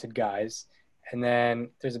talented guys. And then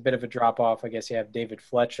there's a bit of a drop-off. I guess you have David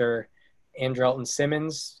Fletcher. Andrelton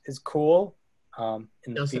Simmons is cool.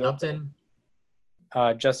 Justin Upton.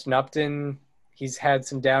 Justin Upton, he's had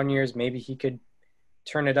some down years. Maybe he could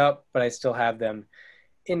turn it up, but I still have them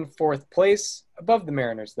in fourth place, above the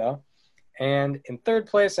Mariners, though. And in third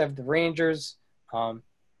place, I have the Rangers.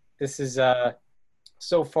 This is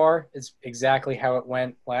so far, it's exactly how it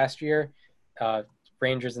went last year.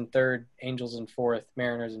 Rangers in third, Angels in fourth,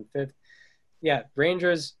 Mariners in fifth. Yeah,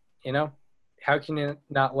 Rangers, how can you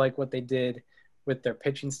not like what they did with their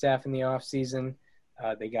pitching staff in the offseason?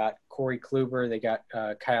 They got Corey Kluber, they got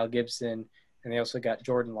Kyle Gibson, and they also got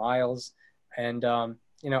Jordan Lyles. And,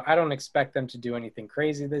 I don't expect them to do anything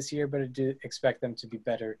crazy this year, but I do expect them to be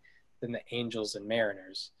better than the Angels and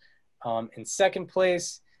Mariners. In second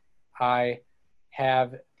place, I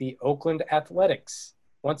have the Oakland Athletics,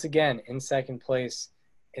 once again in second place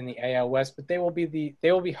in the AL West, but they will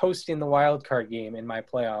be hosting the wild card game in my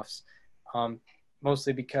playoffs,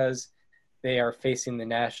 mostly because they are facing the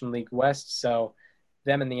National League West. So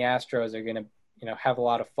them and the Astros are going to, have a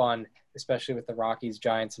lot of fun, especially with the Rockies,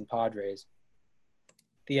 Giants, and Padres.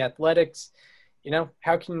 The Athletics,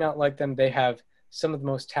 how can you not like them? They have some of the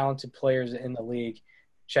most talented players in the league: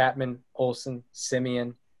 Chapman, Olson,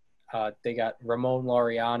 Simeon. They got Ramon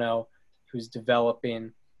Laureano, who's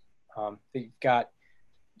developing. They've got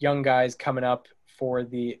young guys coming up for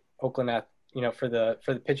the Oakland, for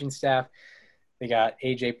the pitching staff. They got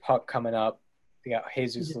AJ Puck coming up. They got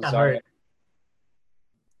Jesus Lazardo.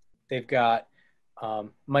 They've got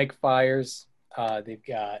Mike Fiers. They've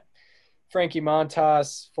got Frankie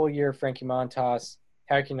Montas, full year Frankie Montas.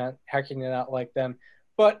 How can you not like them?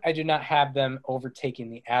 But I do not have them overtaking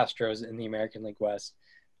the Astros in the American League West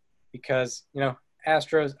because,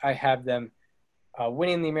 Astros, I have them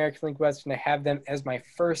winning the American League West, and I have them as my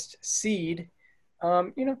first seed.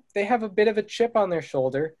 They have a bit of a chip on their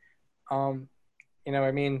shoulder.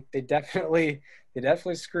 They definitely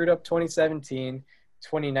screwed up 2017.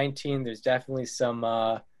 2019, there's definitely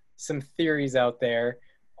some theories out there.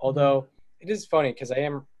 Although it is funny because I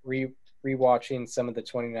am rewatching some of the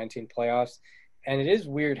 2019 playoffs, and it is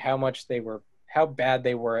weird how bad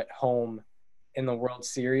they were at home in the World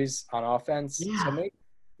Series on offense. Yeah. So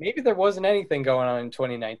maybe there wasn't anything going on in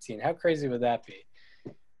 2019. How crazy would that be?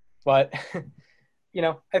 But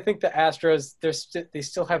I think the Astros, they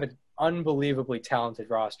still have an unbelievably talented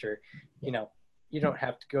roster. You don't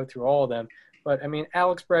have to go through all of them. But,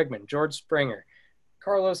 Alex Bregman, George Springer,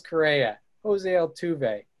 Carlos Correa, Jose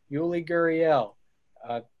Altuve, Yuli Gurriel,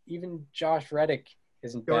 even Josh Reddick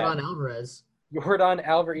isn't bad. Jordan Alvarez. You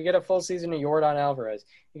get a full season of Jordan Alvarez.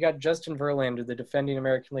 You got Justin Verlander, the defending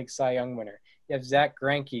American League Cy Young winner. You have Zach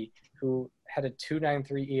Greinke, who had a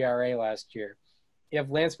 2.93 ERA last year. You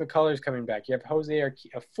have Lance McCullers coming back. You have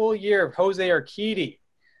a full year of Jose Urquidy.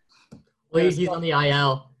 Well, he's on the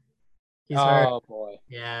IL. He's hurt. Oh boy.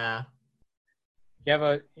 Yeah. You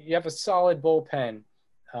have a solid bullpen.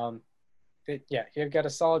 You've got a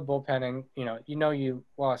solid bullpen, and you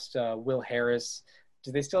lost Will Harris.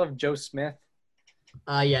 Do they still have Joe Smith?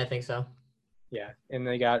 Yeah, I think so. Yeah, and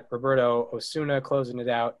they got Roberto Osuna closing it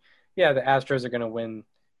out. Yeah, the Astros are going to win.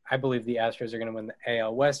 I believe the Astros are going to win the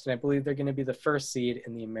AL West, and I believe they're going to be the first seed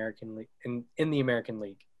in the American League. In the American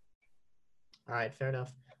League. All right, fair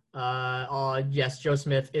enough. Yes, Joe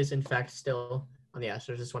Smith is in fact still on the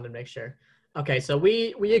Astros. Just wanted to make sure. Okay, so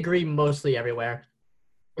we agree mostly everywhere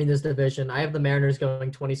in this division. I have the Mariners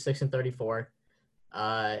going 26-34.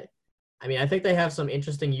 I think they have some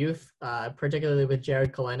interesting youth, particularly with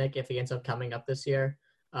Jared Kelenic if he ends up coming up this year.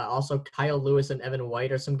 Also, Kyle Lewis and Evan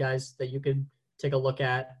White are some guys that you could take a look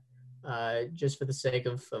at just for the sake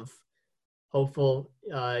of hopeful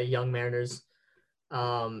young Mariners.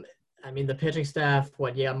 The pitching staff,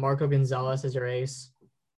 Marco Gonzalez is your ace.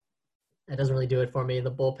 That doesn't really do it for me.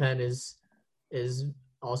 The bullpen is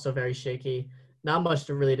also very shaky. Not much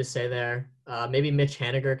to say there. Maybe Mitch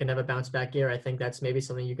Haniger can have a bounce back year. I think that's maybe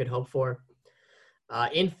something you could hope for.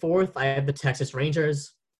 In fourth, I have the Texas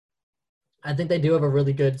Rangers. I think they do have a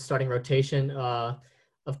really good starting rotation.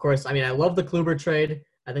 Of course, I love the Kluber trade.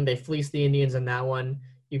 I think they fleeced the Indians in that one.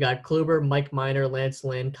 You got Kluber, Mike Minor, Lance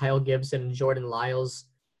Lynn, Kyle Gibson, and Jordan Lyles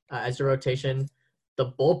as your rotation.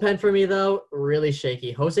 The bullpen for me, though, really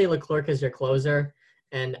shaky. Jose Leclerc is your closer.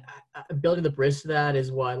 And building the bridge to that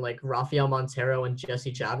is Rafael Montero and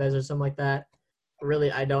Jesse Chavez or something like that.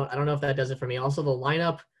 Really, I don't know if that does it for me. Also, the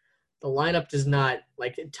lineup does not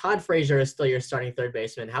Todd Frazier is still your starting third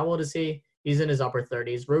baseman. How old is he? He's in his upper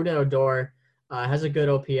 30s. Ruben Odor has a good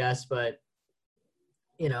OPS, but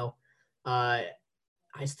I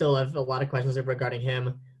still have a lot of questions regarding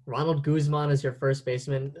him. Ronald Guzman is your first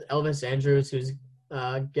baseman. Elvis Andrews, who's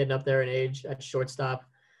getting up there in age at shortstop.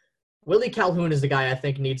 Willie Calhoun is the guy I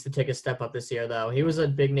think needs to take a step up this year, though. He was a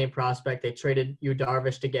big-name prospect. They traded Yu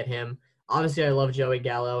Darvish to get him. Obviously, I love Joey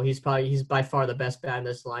Gallo. He's by far the best bat in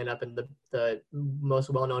this lineup and the most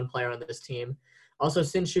well-known player on this team. Also,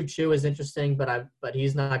 Shin-Soo Choo is interesting, but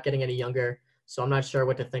he's not getting any younger, so I'm not sure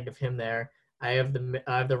what to think of him there. I have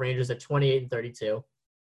the Rangers at 28-32.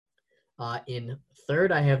 In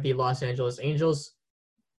third, I have the Los Angeles Angels.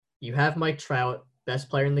 You have Mike Trout, best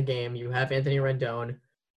player in the game. You have Anthony Rendon,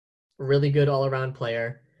 really good all-around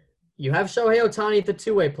player. you have Shohei Ohtani, the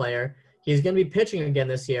two-way player. He's going to be pitching again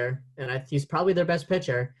this year, and he's probably their best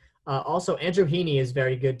pitcher. Also, Andrew Heaney is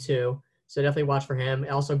very good too, so definitely watch for him.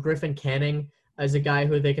 Also, Griffin Canning is a guy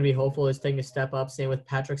who they can be hopeful is taking a step up. Same with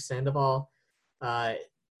Patrick Sandoval.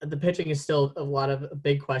 The pitching is still a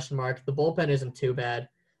big question mark. The bullpen isn't too bad.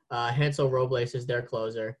 Hansel Robles is their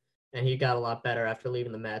closer, and he got a lot better after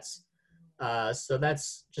leaving the Mets. So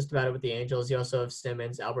that's just about it with the Angels. You also have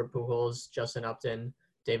Simmons, Albert Pujols, Justin Upton,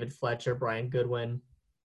 David Fletcher, Brian Goodwin.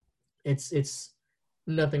 It's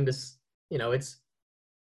nothing to,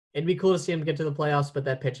 it'd be cool to see them get to the playoffs, but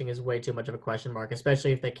that pitching is way too much of a question mark,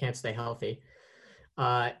 especially if they can't stay healthy.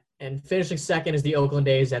 And finishing second is the Oakland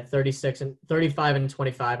A's at 35 and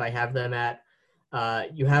 25. I have them at.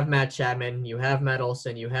 You have Matt Chapman, you have Matt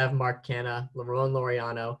Olson, you have Mark Canha, Ramon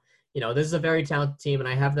Laureano. This is a very talented team, and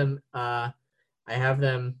I have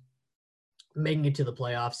them making it to the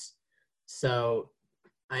playoffs. So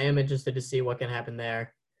I am interested to see what can happen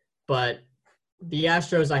there. But the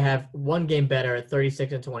Astros, I have one game better at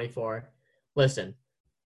 36 and 24. Listen,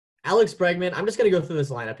 Alex Bregman, I'm just going to go through this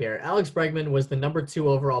lineup here. Alex Bregman was the number 2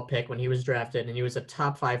 overall pick when he was drafted, and he was a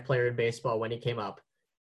top 5 player in baseball when he came up.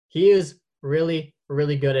 He is really,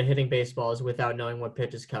 really good at hitting baseballs without knowing what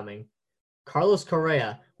pitch is coming. Carlos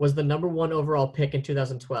Correa was the number 1 overall pick in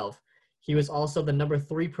 2012. He was also the number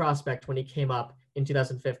 3 prospect when he came up in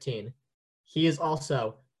 2015. He is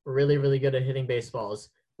also really, really good at hitting baseballs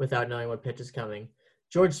without knowing what pitch is coming.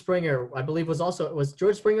 George Springer, I believe, was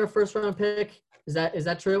George Springer a first-round pick? Is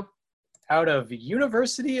that true? Out of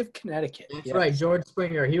University of Connecticut. That's yes. right, George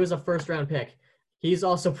Springer. He was a first-round pick. He's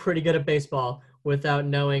also pretty good at baseball without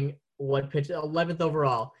knowing what pitch. 11th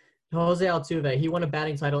overall. Jose Altuve, he won a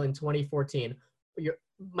batting title in 2014.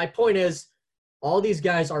 My point is, all these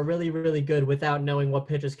guys are really, really good without knowing what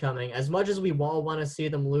pitch is coming. As much as we all want to see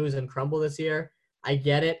them lose and crumble this year, I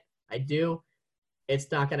get it. I do. It's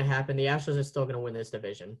not going to happen. The Astros are still going to win this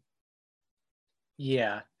division.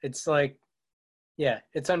 Yeah, it's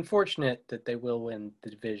unfortunate that they will win the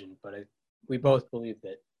division, but we both believe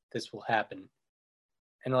that this will happen.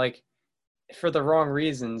 And for the wrong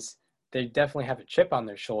reasons, they definitely have a chip on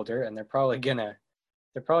their shoulder, and they're probably gonna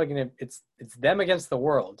it's them against the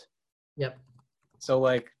world. Yep.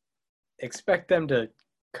 So expect them to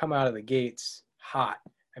come out of the gates hot.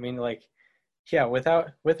 I mean, with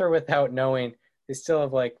or without knowing, they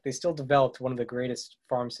still developed one of the greatest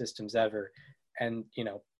farm systems ever. And,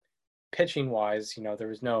 pitching wise, there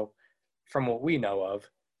was no, from what we know of,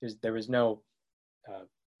 there was no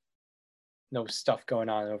stuff going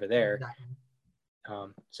on over there. Exactly.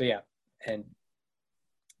 So yeah, and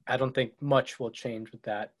I don't think much will change with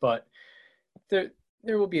that, but there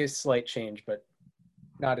will be a slight change, but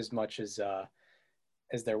not as much as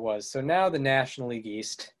there was. So now the National League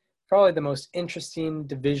East, probably the most interesting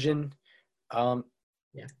division.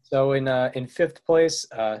 Yeah. So in fifth place,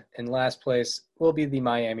 in last place will be the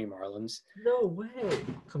Miami Marlins. No way.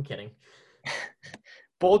 I'm kidding.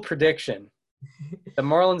 Bold prediction. The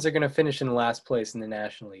Marlins are going to finish in last place in the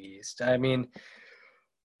National League East. I mean,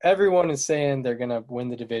 everyone is saying they're going to win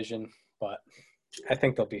the division, but I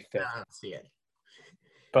think they'll be fifth. I don't see it.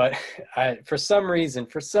 But for some reason,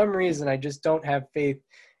 I just don't have faith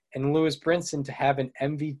in Lewis Brinson to have an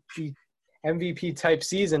MVP type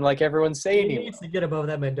season like everyone's saying. He needs to get above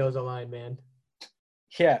that Mendoza line, man.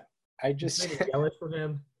 Yeah, I'm jealous for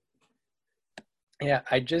him. Yeah,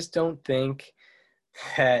 I just don't think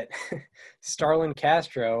that Starlin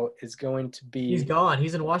Castro is going to be. He's gone.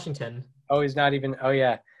 He's in Washington. Oh, he's not even. Oh,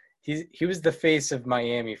 yeah, he was the face of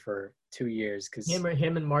Miami for 2 years because him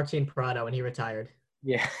and Martin Prado when he retired.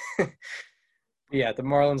 Yeah, yeah. The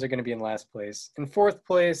Marlins are going to be in last place. In fourth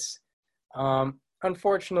place,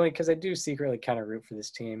 unfortunately, because I do secretly kind of root for this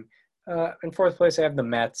team. In fourth place, I have the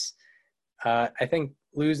Mets. I think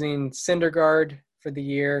losing Syndergaard for the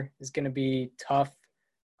year is going to be tough,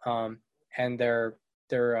 and their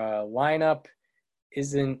lineup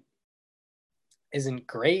isn't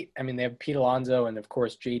great. I mean, they have Pete Alonso and of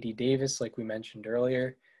course J.D. Davis, like we mentioned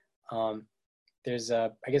earlier. There's I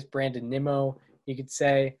guess Brandon Nimmo, you could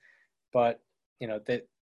say, but that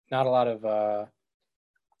not a lot of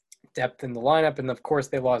depth in the lineup, and of course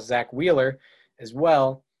they lost Zach Wheeler as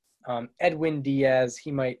well. Edwin Diaz,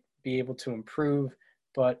 he might be able to improve,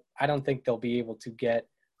 but I don't think they'll be able to get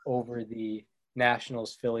over the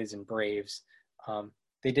Nationals, Phillies, and Braves.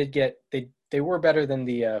 They were better than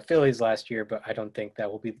the Phillies last year, but I don't think that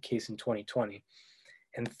will be the case in 2020.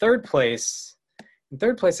 In third place,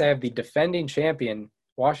 I have the defending champion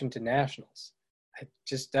Washington Nationals.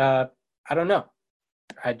 I don't know.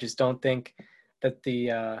 I just don't think that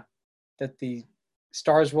the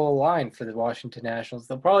stars will align for the Washington Nationals.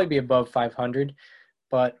 They'll probably be above 500,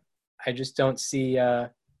 but I just don't see. And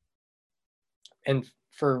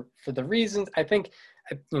for the reasons, I think,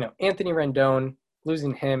 Anthony Rendon,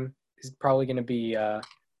 losing him is probably going to be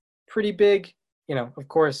pretty big. Of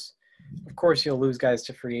course, you'll lose guys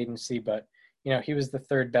to free agency, but he was the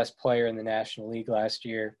third best player in the National League last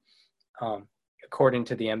year, according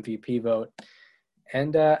to the MVP vote,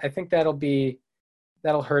 and I think that'll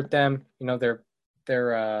hurt them.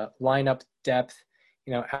 Their lineup depth,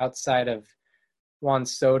 outside of Juan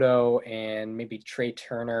Soto and maybe Trey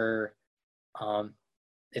Turner,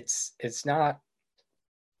 it's not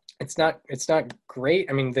great.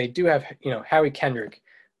 I mean, they do have, Howie Kendrick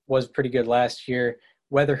was pretty good last year.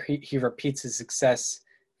 Whether he repeats his success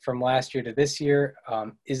from last year to this year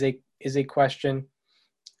is a question.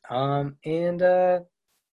 I'm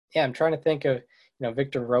trying to think of,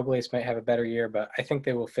 Victor Robles might have a better year, but I think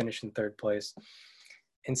they will finish in third place.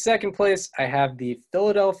 In second place, I have the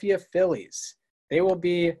Philadelphia Phillies. They will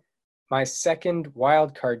be my second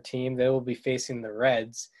wild card team. They will be facing the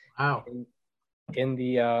Reds. Wow. In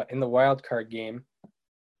the wild card game.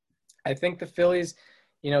 I think the Phillies,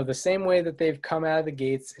 the same way that they've come out of the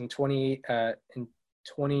gates in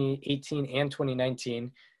 2018 and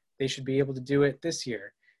 2019, they should be able to do it this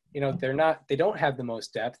year. They don't have the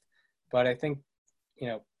most depth, but I think,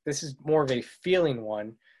 this is more of a feeling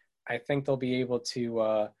one. I think they'll be able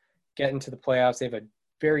to get into the playoffs. They have a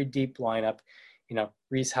very deep lineup.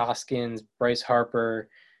 Rhys Hoskins, Bryce Harper,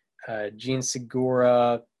 Gene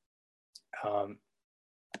Segura.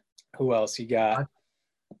 Who else you got?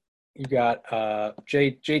 You got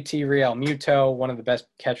JT Realmuto, one of the best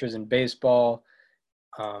catchers in baseball.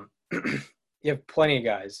 You have plenty of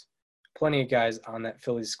guys on that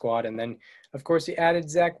Phillies squad. And then, of course, you added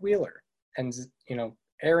Zach Wheeler. And,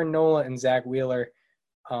 Aaron Nola and Zach Wheeler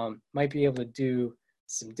might be able to do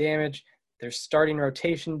some damage. Their starting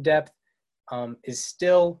rotation depth is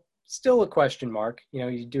still a question mark.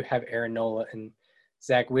 You do have Aaron Nola and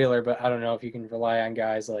Zach Wheeler, but I don't know if you can rely on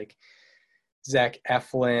guys like Zach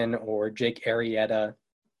Eflin or Jake Arrieta,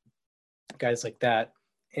 guys like that.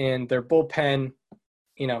 And their bullpen,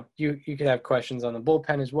 you could have questions on the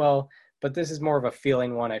bullpen as well, but this is more of a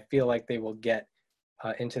feeling one. I feel like they will get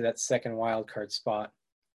into that second wild card spot.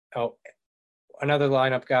 Oh, another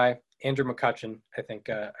lineup guy, Andrew McCutchen, I think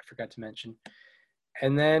I forgot to mention.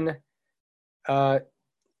 And then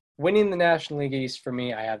winning the National League East for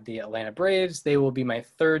me, I have the Atlanta Braves. They will be my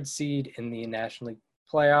third seed in the National League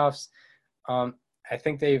playoffs. I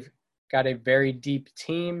think they've got a very deep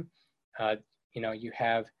team. You've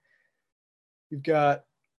got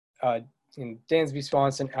Dansby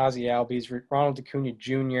Swanson, Ozzie Albies, Ronald Acuna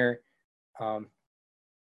Jr.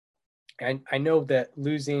 And I know that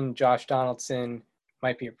losing Josh Donaldson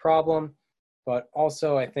might be a problem, but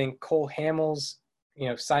also I think Cole Hamels,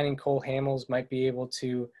 signing Cole Hamels might be able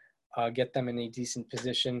to get them in a decent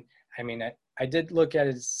position. I mean, I did look at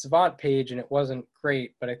his Savant page and it wasn't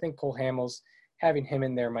great, but I think Cole Hamels, having him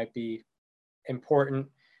in there might be important.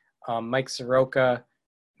 Mike Soroka,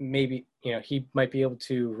 maybe, he might be able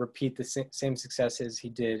to repeat the same successes he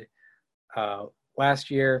did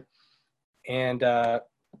last year. And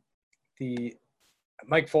the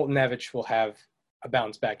Mike Foltynewicz will have a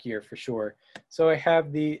bounce back year for sure. So I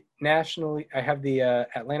have the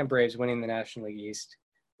Atlanta Braves winning the National League East.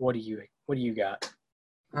 What do you got?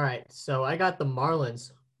 All right, so I got the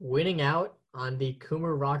Marlins winning out on the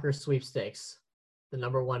Coomer Rocker sweepstakes, the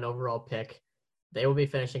number 1 overall pick. They will be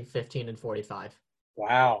finishing 15-45.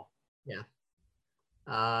 Wow. Yeah.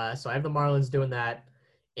 So I have the Marlins doing that.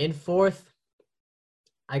 In fourth,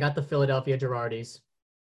 I got the Philadelphia Girardis.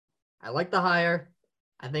 I like the hire.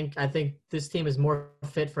 I think this team is more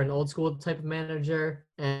fit for an old school type of manager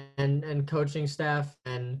and coaching staff,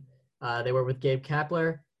 and they were with Gabe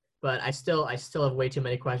Kapler. But I still have way too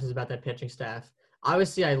many questions about that pitching staff.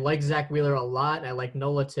 Obviously, I like Zach Wheeler a lot, and I like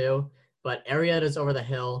Nola too, but Arrieta's over the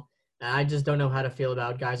hill, and I just don't know how to feel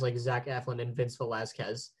about guys like Zach Eflin and Vince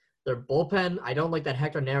Velasquez. Their bullpen, I don't like that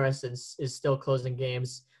Hector Neris is still closing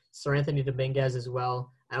games. Sir Anthony Dominguez as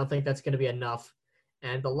well. I don't think that's going to be enough.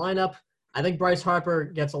 And the lineup, I think Bryce Harper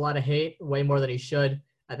gets a lot of hate, way more than he should.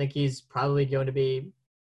 I think he's definitely going to be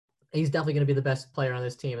the best player on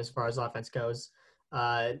this team as far as offense goes.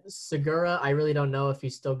 Segura, I really don't know if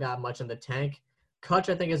he's still got much in the tank. Kutch,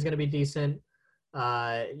 I think, is going to be decent.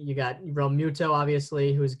 You got Realmuto,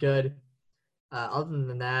 obviously, who's good. Other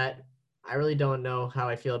than that, I really don't know how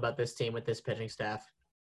I feel about this team with this pitching staff.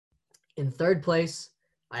 In third place,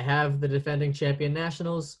 I have the defending champion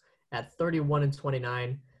Nationals at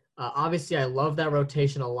 31-29. Obviously, I love that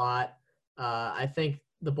rotation a lot. I think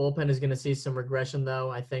the bullpen is going to see some regression,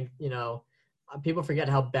 though. I think, people forget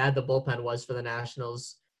how bad the bullpen was for the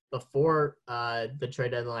Nationals before the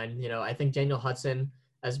trade deadline. I think Daniel Hudson,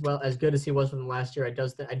 as good as he was from the last year,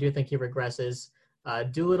 I do think he regresses.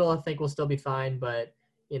 Doolittle, I think, will still be fine, but,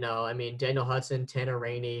 Daniel Hudson, Tanner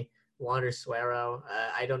Rainey, Wander Suero,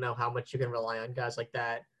 I don't know how much you can rely on guys like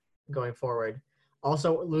that going forward.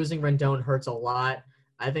 Also, losing Rendon hurts a lot.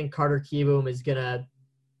 I think Carter Kieboom is going to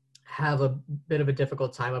have a bit of a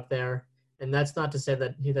difficult time up there. And that's not to say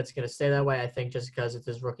that that's going to stay that way. I think just because it's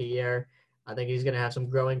his rookie year, I think he's going to have some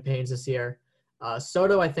growing pains this year.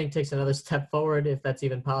 Soto, I think, takes another step forward, if that's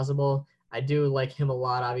even possible. I do like him a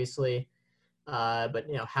lot, obviously. But,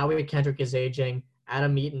 Howie Kendrick is aging.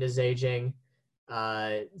 Adam Eaton is aging.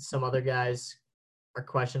 Some other guys are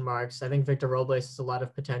question marks. I think Victor Robles has a lot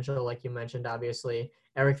of potential, like you mentioned, obviously.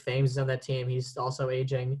 Eric Thames is on that team. He's also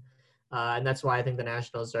aging. And that's why I think the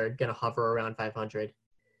Nationals are going to hover around 500.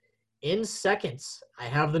 In seconds, I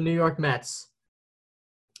have the New York Mets.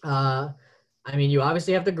 You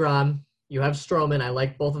obviously have DeGrom. You have Stroman. I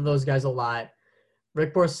like both of those guys a lot.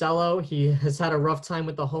 Rick Porcello, he has had a rough time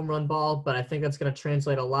with the home run ball, but I think that's going to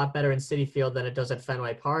translate a lot better in Citi Field than it does at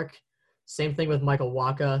Fenway Park. Same thing with Michael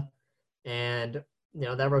Wacha. And,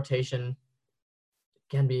 that rotation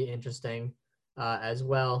can be interesting as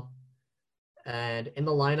well. And in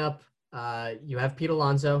the lineup, you have Pete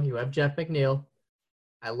Alonso. You have Jeff McNeil.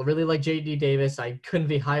 I really like J.D. Davis. I couldn't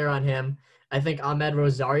be higher on him. I think Ahmed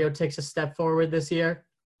Rosario takes a step forward this year.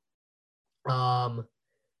 And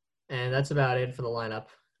that's about it for the lineup.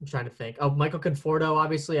 I'm trying to think. Oh, Michael Conforto,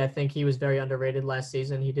 obviously. I think he was very underrated last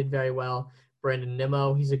season. He did very well. Brandon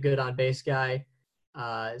Nimmo, he's a good on-base guy.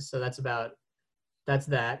 So that's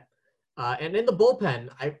that. And in the bullpen,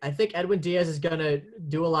 I think Edwin Diaz is going to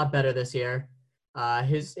do a lot better this year.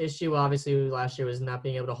 His issue, obviously, last year was not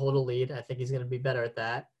being able to hold a lead. I think he's going to be better at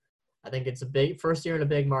that. I think it's a big first year in a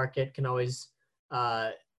big market, can always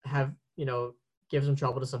give some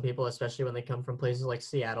trouble to some people, especially when they come from places like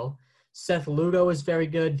Seattle. Seth Lugo is very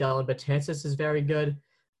good. Dylan Betances is very good.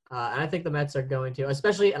 And I think the Mets are going to,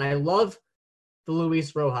 and I love the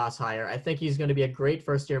Luis Rojas hire. I think he's going to be a great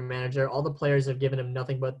first-year manager. All the players have given him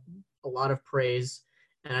nothing but a lot of praise,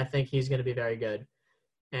 and I think he's going to be very good.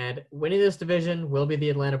 And winning this division will be the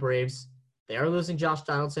Atlanta Braves. They are losing Josh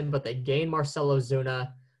Donaldson, but they gain Marcelo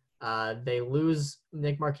Zuna. They lose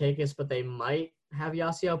Nick Markakis, but they might have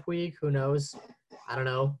Yasiel Puig. Who knows? I don't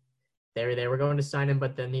know. They were going to sign him,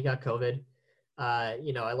 but then he got COVID. I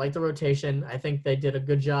like the rotation. I think they did a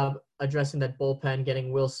good job addressing that bullpen,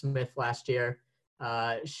 getting Will Smith last year.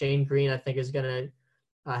 Shane Green, I think, is going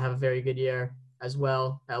to have a very good year as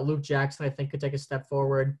well. Luke Jackson, I think, could take a step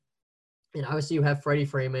forward. And obviously you have Freddie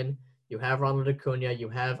Freeman, you have Ronald Acuna, you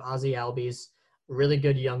have Ozzie Albies, really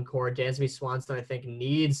good young core. Dansby Swanson, I think,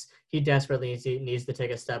 desperately needs to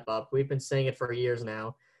take a step up. We've been saying it for years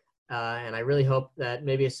now. And I really hope that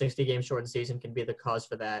maybe a 60-game shortened season can be the cause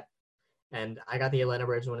for that. And I got the Atlanta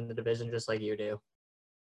Braves winning the division just like you do.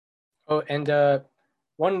 Oh, and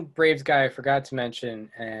one Braves guy I forgot to mention,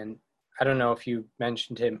 and I don't know if you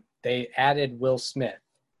mentioned him, they added Will Smith.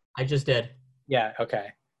 I just did. Yeah,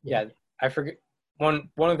 okay. Yeah, I forget. One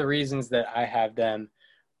of the reasons that I have them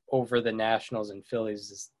over the Nationals and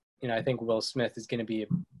Phillies is, I think Will Smith is going to be a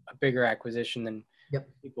bigger acquisition than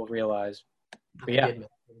people realize. But yeah,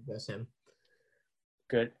 that's him.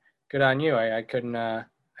 Good on you. I couldn't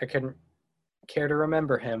care to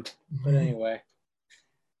remember him, but anyway.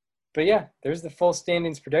 But yeah, there's the full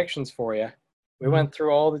standings predictions for you. We went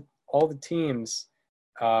through all the teams,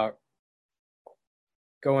 going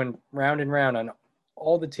round and round on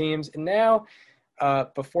all the teams. And now,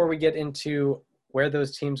 before we get into where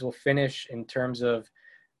those teams will finish in terms of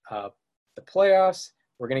the playoffs,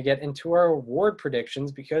 we're going to get into our award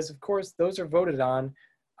predictions because, of course, those are voted on.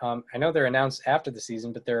 I know they're announced after the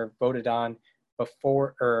season, but they're voted on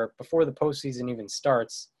before the postseason even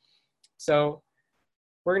starts. So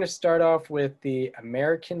we're going to start off with the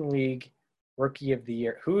American League Rookie of the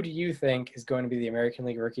Year. Who do you think is going to be the American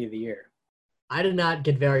League Rookie of the Year? I did not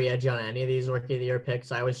get very edgy on any of these Rookie of the Year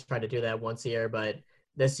picks. I always try to do that once a year, but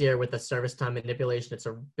this year with the service time manipulation, it's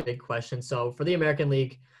a big question. So for the American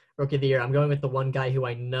League Rookie of the Year, I'm going with the one guy who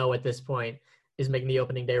I know at this point is making the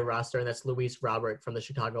opening day roster, and that's Luis Robert from the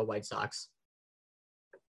Chicago White Sox.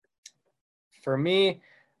 For me,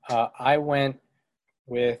 I went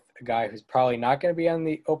with a guy who's probably not going to be on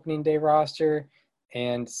the opening day roster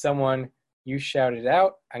and someone you shouted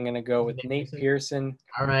out. I'm going to go with Nate Pearson.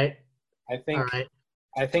 All right.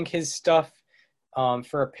 I think his stuff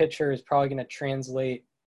for a pitcher is probably going to translate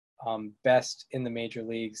best in the major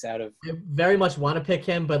leagues out of. I very much want to pick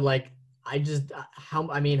him, but I just how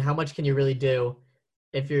much can you really do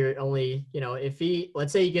if you're only, if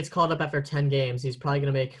let's say he gets called up after 10 games, he's probably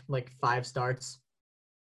going to make like 5 starts.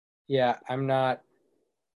 Yeah,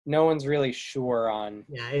 no one's really sure on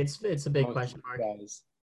Yeah, it's a big most question of mark. these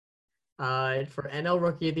For NL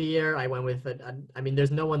Rookie of the Year, I went with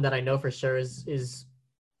there's no one that I know for sure is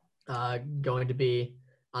going to be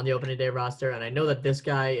on the opening day roster, and I know that this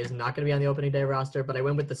guy is not going to be on the opening day roster, but I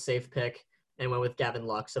went with the safe pick and went with Gavin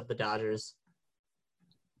Lux of the Dodgers.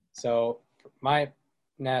 So my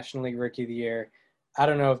National League Rookie of the Year, I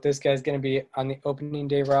don't know if this guy's going to be on the opening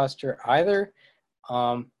day roster either,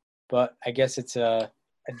 but I guess it's a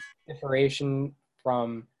differentiation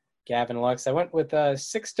from Gavin Lux. I went with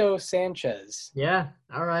Sixto Sanchez. Yeah,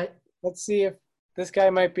 all right. Let's see if this guy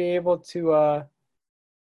might be able to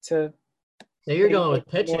So you're going with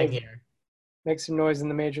pitching here. make some noise in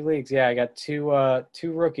the major leagues. Yeah, I got two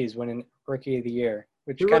rookies winning Rookie of the Year,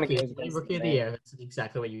 which Two kind of rookies goes winning against Rookie of the Year. That's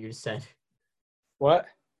exactly what you just said. What?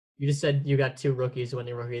 You just said you got 2 rookies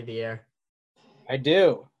winning Rookie of the Year. I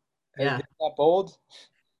do. Yeah. Is that bold?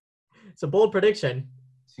 It's a bold prediction.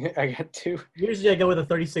 I got 2. Usually I go with a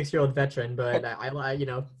 36-year-old veteran, but I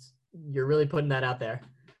you're really putting that out there.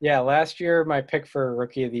 Yeah, last year my pick for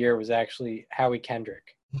Rookie of the Year was actually Howie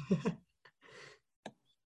Kendrick.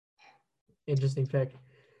 Interesting pick.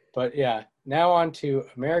 But yeah, now on to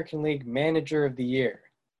American League Manager of the Year.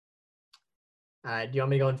 All right, do you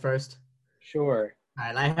want me to go in first? Sure. All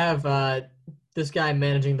right, I have this guy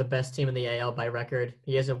managing the best team in the AL by record.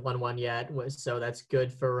 He hasn't won one yet, so that's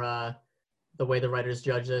good for the way the writers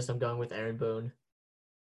judge this. I'm going with Aaron Boone.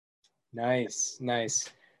 Nice.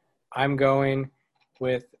 I'm going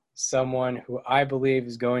with someone who I believe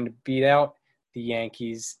is going to beat out the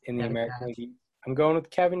Yankees in the Kevin American Cash. League. I'm going with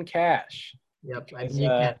Kevin Cash. Yep, I Because, think you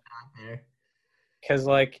can't there.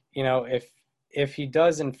 Because, if he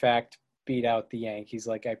does, in fact, beat out the Yankees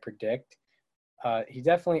like I predict, he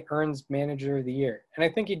definitely earns Manager of the Year. And I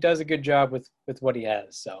think he does a good job with what he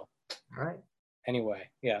has. So, All right. anyway,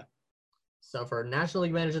 yeah. So for National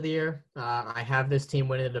League Manager of the Year, I have this team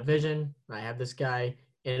winning the division. I have this guy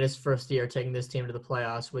in his first year taking this team to the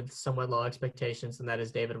playoffs with somewhat low expectations, and that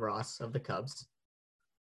is David Ross of the Cubs.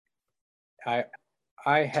 I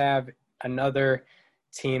have another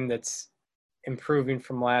team that's improving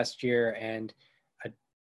from last year and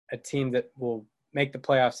a team that will make the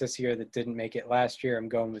playoffs this year that didn't make it last year. I'm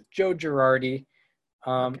going with Joe Girardi.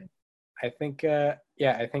 Okay. I think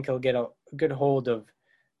he'll get a good hold of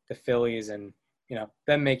the Phillies, and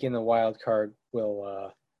them making the wild card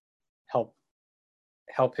will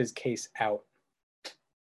help his case out.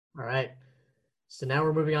 All right. So now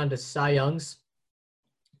we're moving on to Cy Youngs.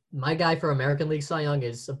 My guy for American League Cy Young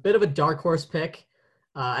is a bit of a dark horse pick.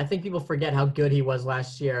 I think people forget how good he was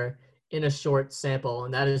last year in a short sample,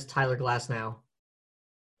 and that is Tyler Glasnow.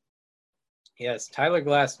 Yes, Tyler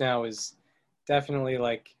Glasnow is definitely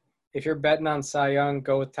if you're betting on Cy Young,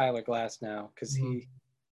 go with Tyler Glasnow because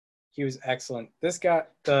he was excellent. This guy,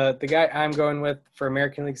 the guy I'm going with for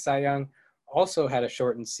American League Cy Young, also had a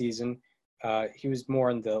shortened season. He was more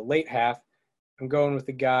in the late half. I'm going with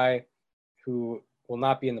the guy who will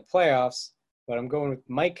not be in the playoffs, but I'm going with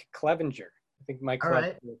Mike Clevinger. I think Mike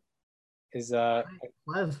Clevinger is I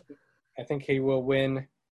think he will win.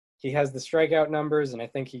 He has the strikeout numbers, and I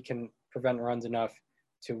think he can prevent runs enough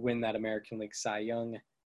to win that American League Cy Young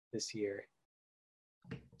this year.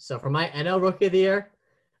 So for my NL Rookie of the Year,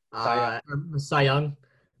 Cy Young.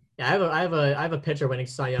 Yeah, I have a pitcher winning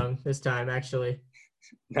Cy Young this time actually.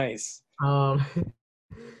 Nice.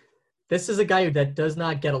 This is a guy that does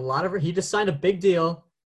not get a lot of. He just signed a big deal,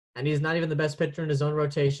 and he's not even the best pitcher in his own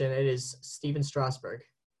rotation. It is Steven Strasburg.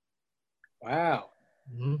 Wow.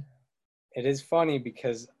 Mm-hmm. It is funny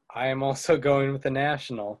because I am also going with the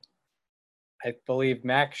National. I believe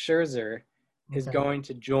Max Scherzer is going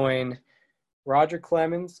to join Roger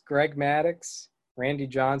Clemens, Greg Maddux, Randy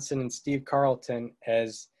Johnson, and Steve Carlton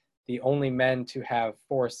as the only men to have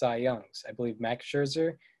 4 Cy Youngs. I believe Max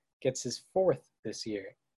Scherzer gets his 4th this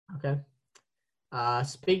year. Okay.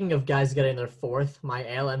 Speaking of guys getting their 4th, my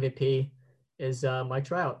AL MVP is Mike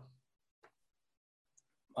Trout.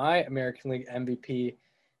 My American League MVP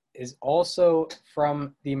is also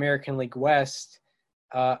from the American League West.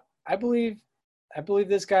 I believe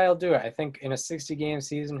this guy will do it. I think in a 60-game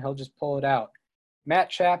season, he'll just pull it out. Matt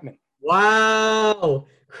Chapman. Wow.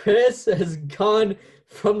 Chris has gone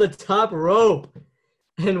from the top rope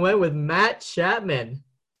and went with Matt Chapman.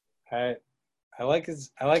 I like his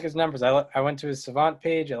numbers. I went to his Savant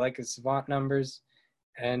page. I like his Savant numbers,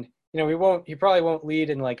 and he probably won't lead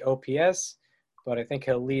in OPS, but I think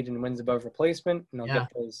he'll lead in wins above replacement, and he'll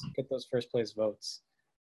get those first place votes.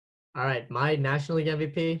 All right, my National League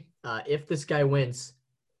MVP. If this guy wins,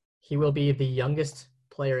 he will be the youngest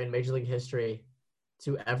player in Major League history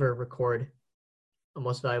to ever record a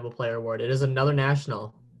Most Valuable Player award. It is another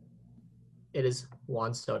national. It is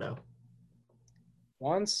Juan Soto.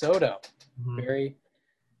 Juan Soto. Mhm. Very,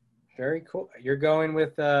 very cool. You're going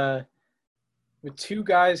with two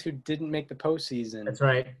guys who didn't make the postseason. That's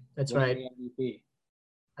right. That's right. winning the MVP.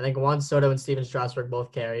 I think Juan Soto and Steven Strasburg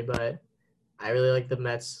both carry, but I really like the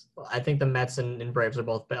Mets. I think the Mets and Braves are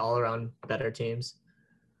both all around better teams.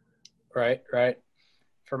 Right.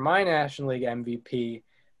 For my National League MVP,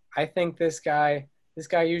 I think this guy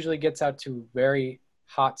usually gets out to very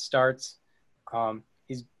hot starts.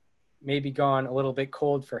 He's maybe gone a little bit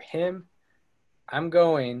cold for him. I'm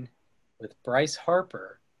going with Bryce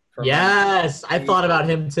Harper. Yes, I thought about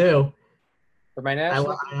him too. For my I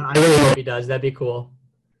National really hope he does. That'd be cool.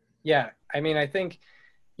 Yeah, I mean, I think,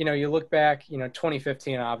 you look back,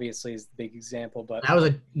 2015 obviously is the big example, but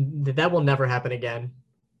That will never happen again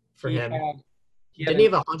for him. Didn't he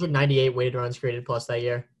have 198 weighted runs created plus that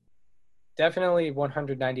year? Definitely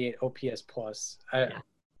 198 OPS plus.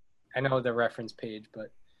 I know the reference page,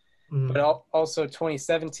 but also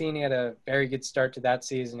 2017 he had a very good start to that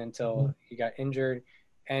season until he got injured,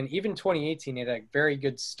 and even 2018 he had a very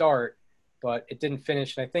good start, but it didn't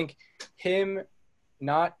finish. And I think him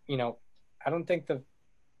not, I don't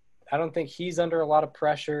think he's under a lot of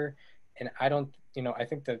pressure, and I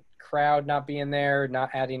think the crowd not being there, not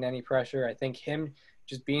adding any pressure. I think him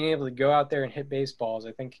just being able to go out there and hit baseballs,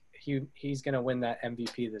 I think he's going to win that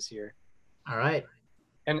MVP this year. All right.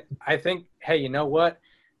 And I think, hey, you know what?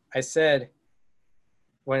 I said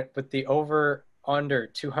with the over under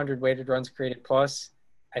 200 weighted runs created plus,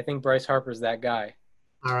 I think Bryce Harper's that guy.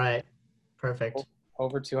 All right. Perfect.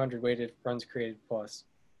 Over 200 weighted runs created plus.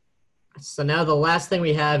 So now the last thing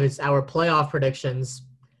we have is our playoff predictions.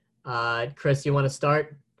 Chris, you want to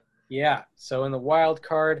start? Yeah. So in the wild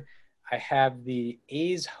card, I have the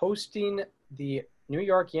A's hosting the New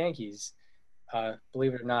York Yankees.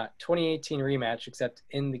 Believe it or not, 2018 rematch, except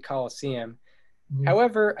in the Coliseum. Mhm.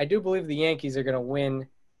 However, I do believe the Yankees are going to win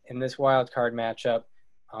in this wild card matchup.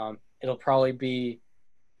 It'll probably be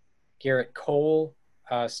Garrett Cole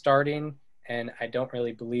starting, and I don't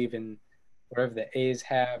really believe in whatever the A's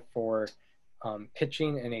have for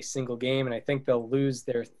pitching in a single game, and I think they'll lose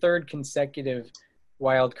their third consecutive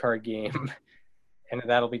wild card game, and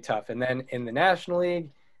that'll be tough. And then in the National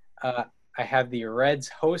League, I have the Reds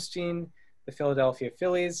hosting the Philadelphia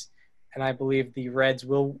Phillies, and I believe the Reds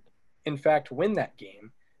will, in fact, win that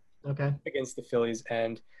game against the Phillies.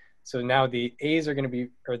 And so now the Yankees are going to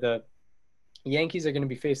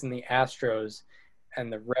be facing the Astros,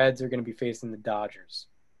 and the Reds are going to be facing the Dodgers.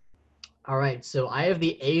 All right. So I have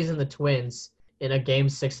the A's and the Twins in a game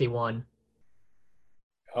 61.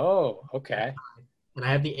 Oh, okay. And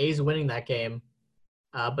I have the A's winning that game,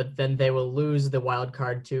 but then they will lose the wild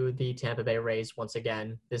card to the Tampa Bay Rays once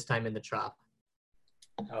again, this time in the Trop.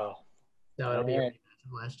 Oh. So it'll be a rematch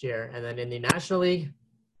of last year. And then in the National League,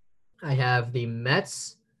 I have the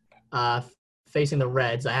Mets facing the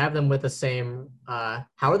Reds. I have them with the same. How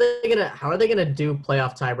are they gonna do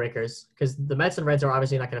playoff tiebreakers? Because the Mets and Reds are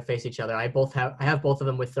obviously not gonna face each other. I have both of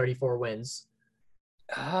them with 34 wins.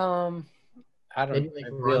 I don't Maybe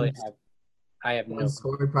like I have no one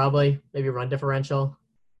scored probably. Maybe run differential.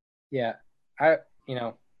 Yeah. I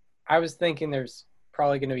was thinking there's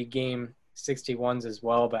probably going to be game 61s as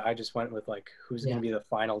well, but I just went with who's going to be the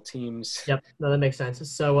final teams. Yep. No, that makes sense.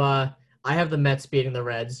 So I have the Mets beating the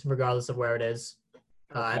Reds regardless of where it is.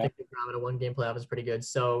 I think the drama in a one-game playoff is pretty good.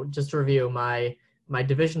 So just to review, my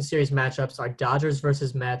division series matchups are Dodgers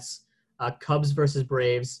versus Mets, Cubs versus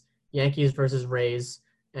Braves, Yankees versus Rays,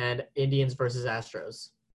 and Indians versus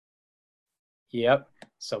Astros. Yep.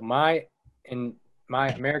 So in my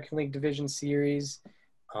American League Division Series,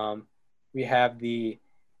 we have the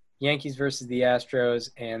Yankees versus the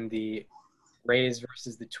Astros and the Rays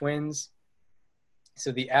versus the Twins.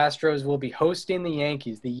 So the Astros will be hosting the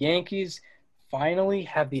Yankees. The Yankees finally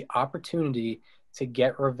have the opportunity to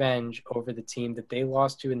get revenge over the team that they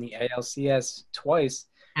lost to in the ALCS twice.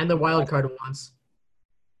 And the wild card once.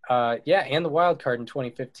 And the wild card in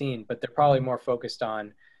 2015, but they're probably more focused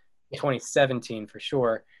on 2017 for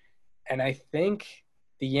sure. And I think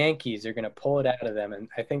the Yankees are going to pull it out of them, and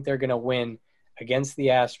I think they're going to win against the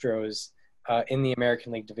Astros in the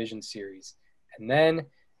American League Division Series. And then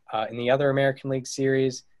in the other American League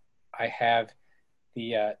Series, I have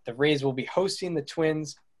the Rays will be hosting the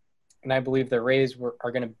Twins, and I believe the Rays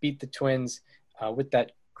are going to beat the Twins with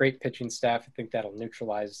that great pitching staff. I think that'll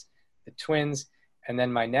neutralize the Twins. And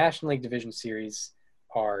then my National League Division Series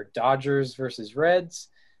are Dodgers versus Reds.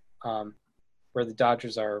 where the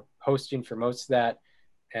Dodgers are hosting for most of that,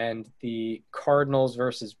 and the Cardinals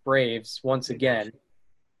versus Braves once again.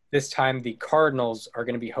 This time the Cardinals are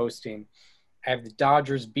going to be hosting. I have the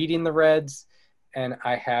Dodgers beating the Reds, and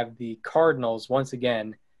I have the Cardinals once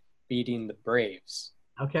again beating the Braves.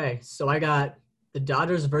 Okay, so I got the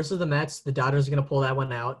Dodgers versus the Mets. The Dodgers are going to pull that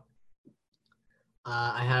one out.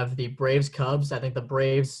 I have the Braves Cubs. I think the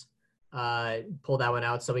Braves pull that one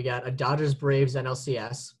out. So we got a Dodgers Braves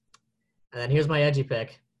NLCS. And then here's my edgy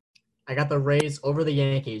pick. I got the Rays over the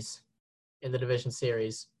Yankees in the division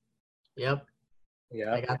series. Yep,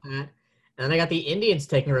 Yeah. I got that. And then I got the Indians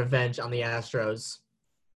taking revenge on the Astros.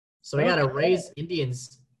 So we got a Rays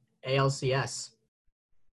Indians ALCS.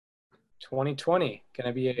 2020, going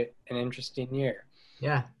to be an interesting year.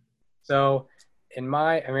 Yeah. So in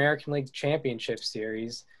my American League Championship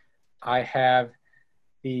Series, I have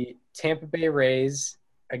the Tampa Bay Rays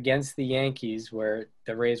against the Yankees, where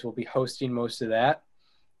the Rays will be hosting most of that.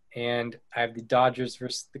 And I have the Dodgers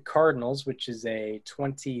versus the Cardinals, which is a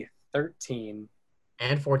 2013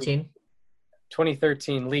 And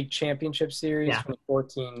 2013 League Championship Series, Yeah.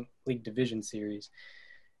 2014 League Division Series.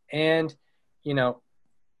 And, you know,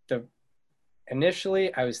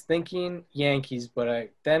 initially I was thinking Yankees,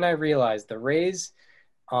 but then I realized the Rays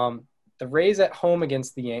at home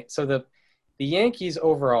against the Yankees. So the Yankees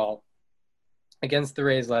overall against the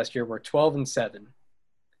Rays last year were 12-7.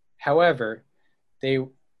 However, the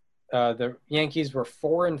Yankees were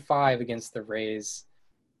 4-5 against the Rays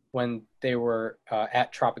when they were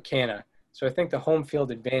at Tropicana. So I think the home field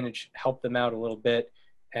advantage helped them out a little bit,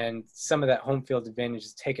 and some of that home field advantage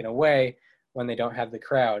is taken away when they don't have the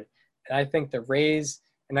crowd. And I think the Rays,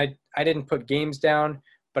 and I didn't put games down,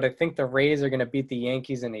 but I think the Rays are going to beat the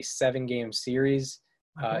Yankees in a 7-game series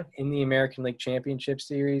in the American League Championship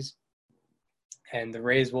Series. And the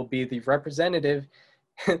Rays will be the representative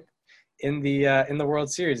in the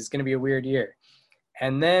World Series. It's going to be a weird year.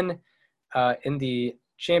 And then in the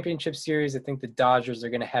Championship Series, I think the Dodgers are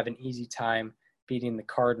going to have an easy time beating the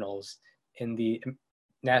Cardinals in the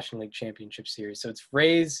National League Championship Series. So it's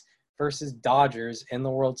Rays versus Dodgers in the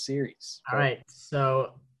World Series. All right.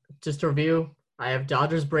 So just to review, I have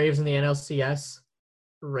Dodgers Braves in the NLCS,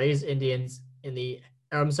 Rays Indians in the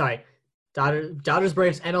Dodgers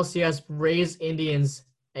Braves NLCS, Rays Indians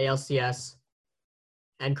ALCS.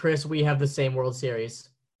 And Chris, we have the same World Series.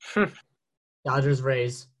 Dodgers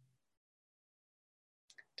Rays.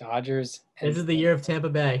 Dodgers. This is the year of Tampa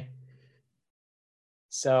Bay.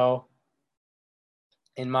 So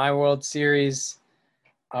in my World Series,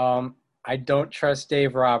 I don't trust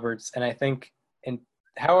Dave Roberts, and I think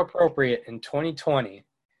how appropriate in 2020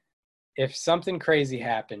 if something crazy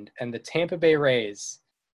happened and the Tampa Bay Rays,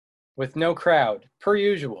 with no crowd, per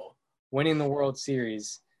usual, winning the World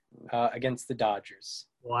Series against the Dodgers.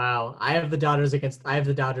 Wow. I have the Dodgers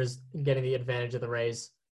getting the advantage of the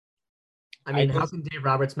Rays. I mean, how can Dave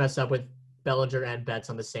Roberts mess up with Bellinger and Betts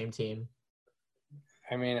on the same team?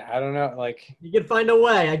 I mean, I don't know. Like, you could find a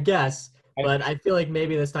way, I guess. But I feel like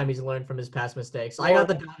maybe this time he's learned from his past mistakes. I got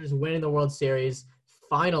the Dodgers winning the World Series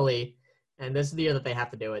finally, and this is the year that they have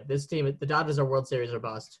to do it. This team, the Dodgers are World Series or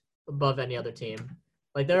bust above any other team.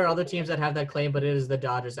 Like, there are other teams that have that claim, but it is the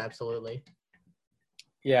Dodgers absolutely.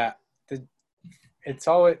 Yeah, it's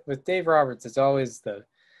always with Dave Roberts. It's always the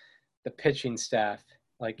pitching staff.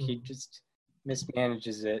 Like, he just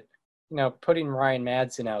mismanages it. You know, putting Ryan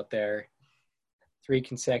Madsen out there 3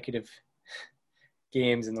 consecutive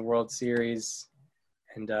games in the World Series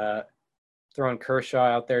and throwing Kershaw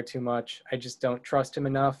out there too much. I just don't trust him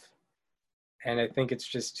enough. And I think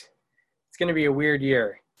it's going to be a weird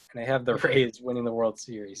year. And I have the Rays winning the World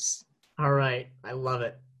Series. All right. I love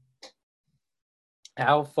it.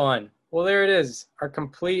 How fun. Well, there it is. Our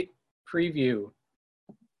complete preview.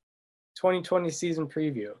 2020 season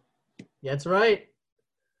preview. That's right.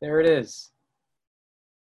 There it is.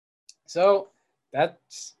 So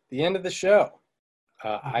that's the end of the show.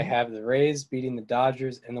 I have the Rays beating the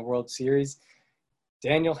Dodgers in the World Series.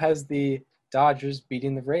 Daniel has the Dodgers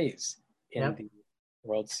beating the Rays in the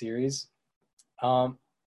World Series.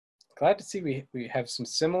 Glad to see we have some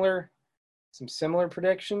similar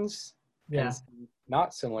predictions. Yeah. And some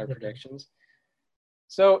not similar predictions.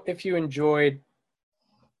 So if you enjoyed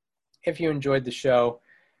the show,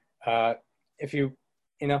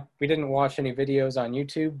 we didn't watch any videos on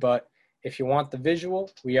YouTube, but if you want the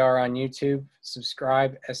visual, we are on YouTube.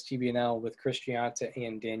 Subscribe, STBNL with Christianta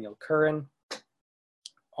and Daniel Curran.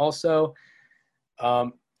 Also,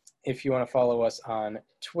 if you want to follow us on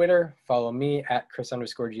Twitter, follow me at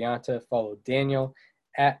Chris_Gianta. Follow Daniel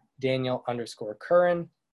at Daniel_Curran.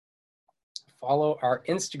 Follow our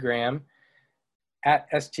Instagram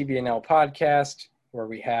at STBNL Podcast, where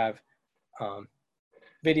we have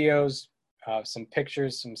videos, some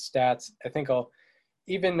pictures, some stats. I think I'll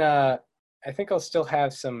still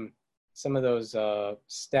have some of those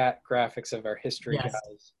stat graphics of our history Yes,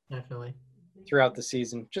 guys definitely. throughout the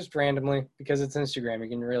season, just randomly, because it's Instagram. You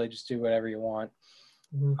can really just do whatever you want.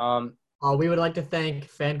 Mhm. We would like to thank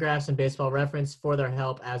Fangraphs and Baseball Reference for their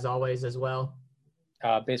help, as always, as well.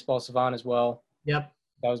 Baseball Savant as well. Yep.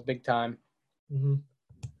 That was big time. Hmm.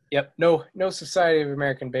 Yep. No Society of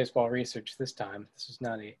American Baseball Research this time. This is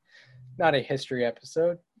not a history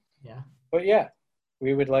episode. Yeah. But yeah,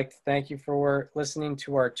 we would like to thank you for listening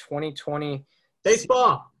to our 2020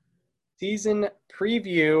 Baseball. season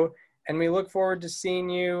preview, and we look forward to seeing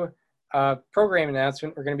you. Program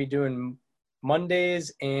announcement: we're going to be doing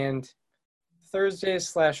Mondays and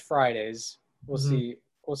Thursdays/Fridays. We'll see.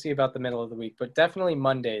 We'll see about the middle of the week, but definitely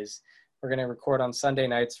Mondays. We're going to record on Sunday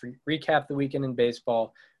nights, recap the weekend in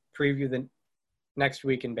baseball, preview the next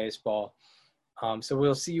week in baseball. So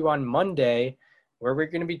we'll see you on Monday, where we're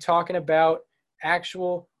going to be talking about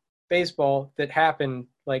actual baseball that happened,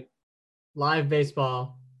 like Live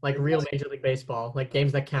baseball, like real Major League Baseball, like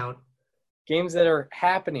games that count. games that are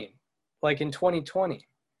happening, like in 2020.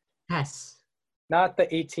 Yes. Not the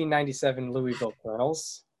 1897 Louisville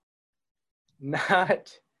Colonels.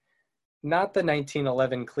 Not the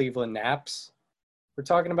 1911 Cleveland Naps. We're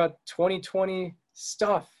talking about 2020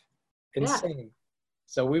 stuff. Insane. Yeah.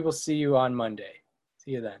 So we will see you on Monday.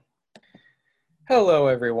 See you then. Hello,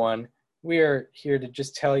 everyone. We are here to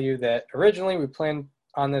just tell you that originally we planned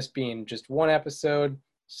on this being just one episode.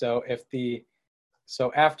 So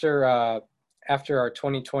after our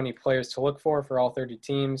 2020 players to look for all 30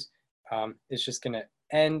 teams, it's just going to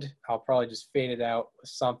end. I'll probably just fade it out with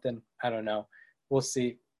something. I don't know. We'll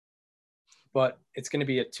see. But it's going to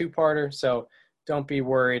be a two-parter, so don't be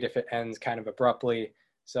worried if it ends kind of abruptly.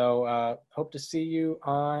 So hope to see you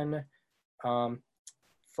on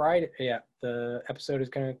Friday. Yeah, the episode is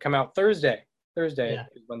going to come out Thursday. Thursday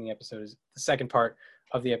is when the second part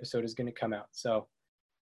of the episode is going to come out. So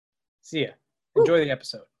see ya. Enjoy the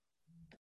episode.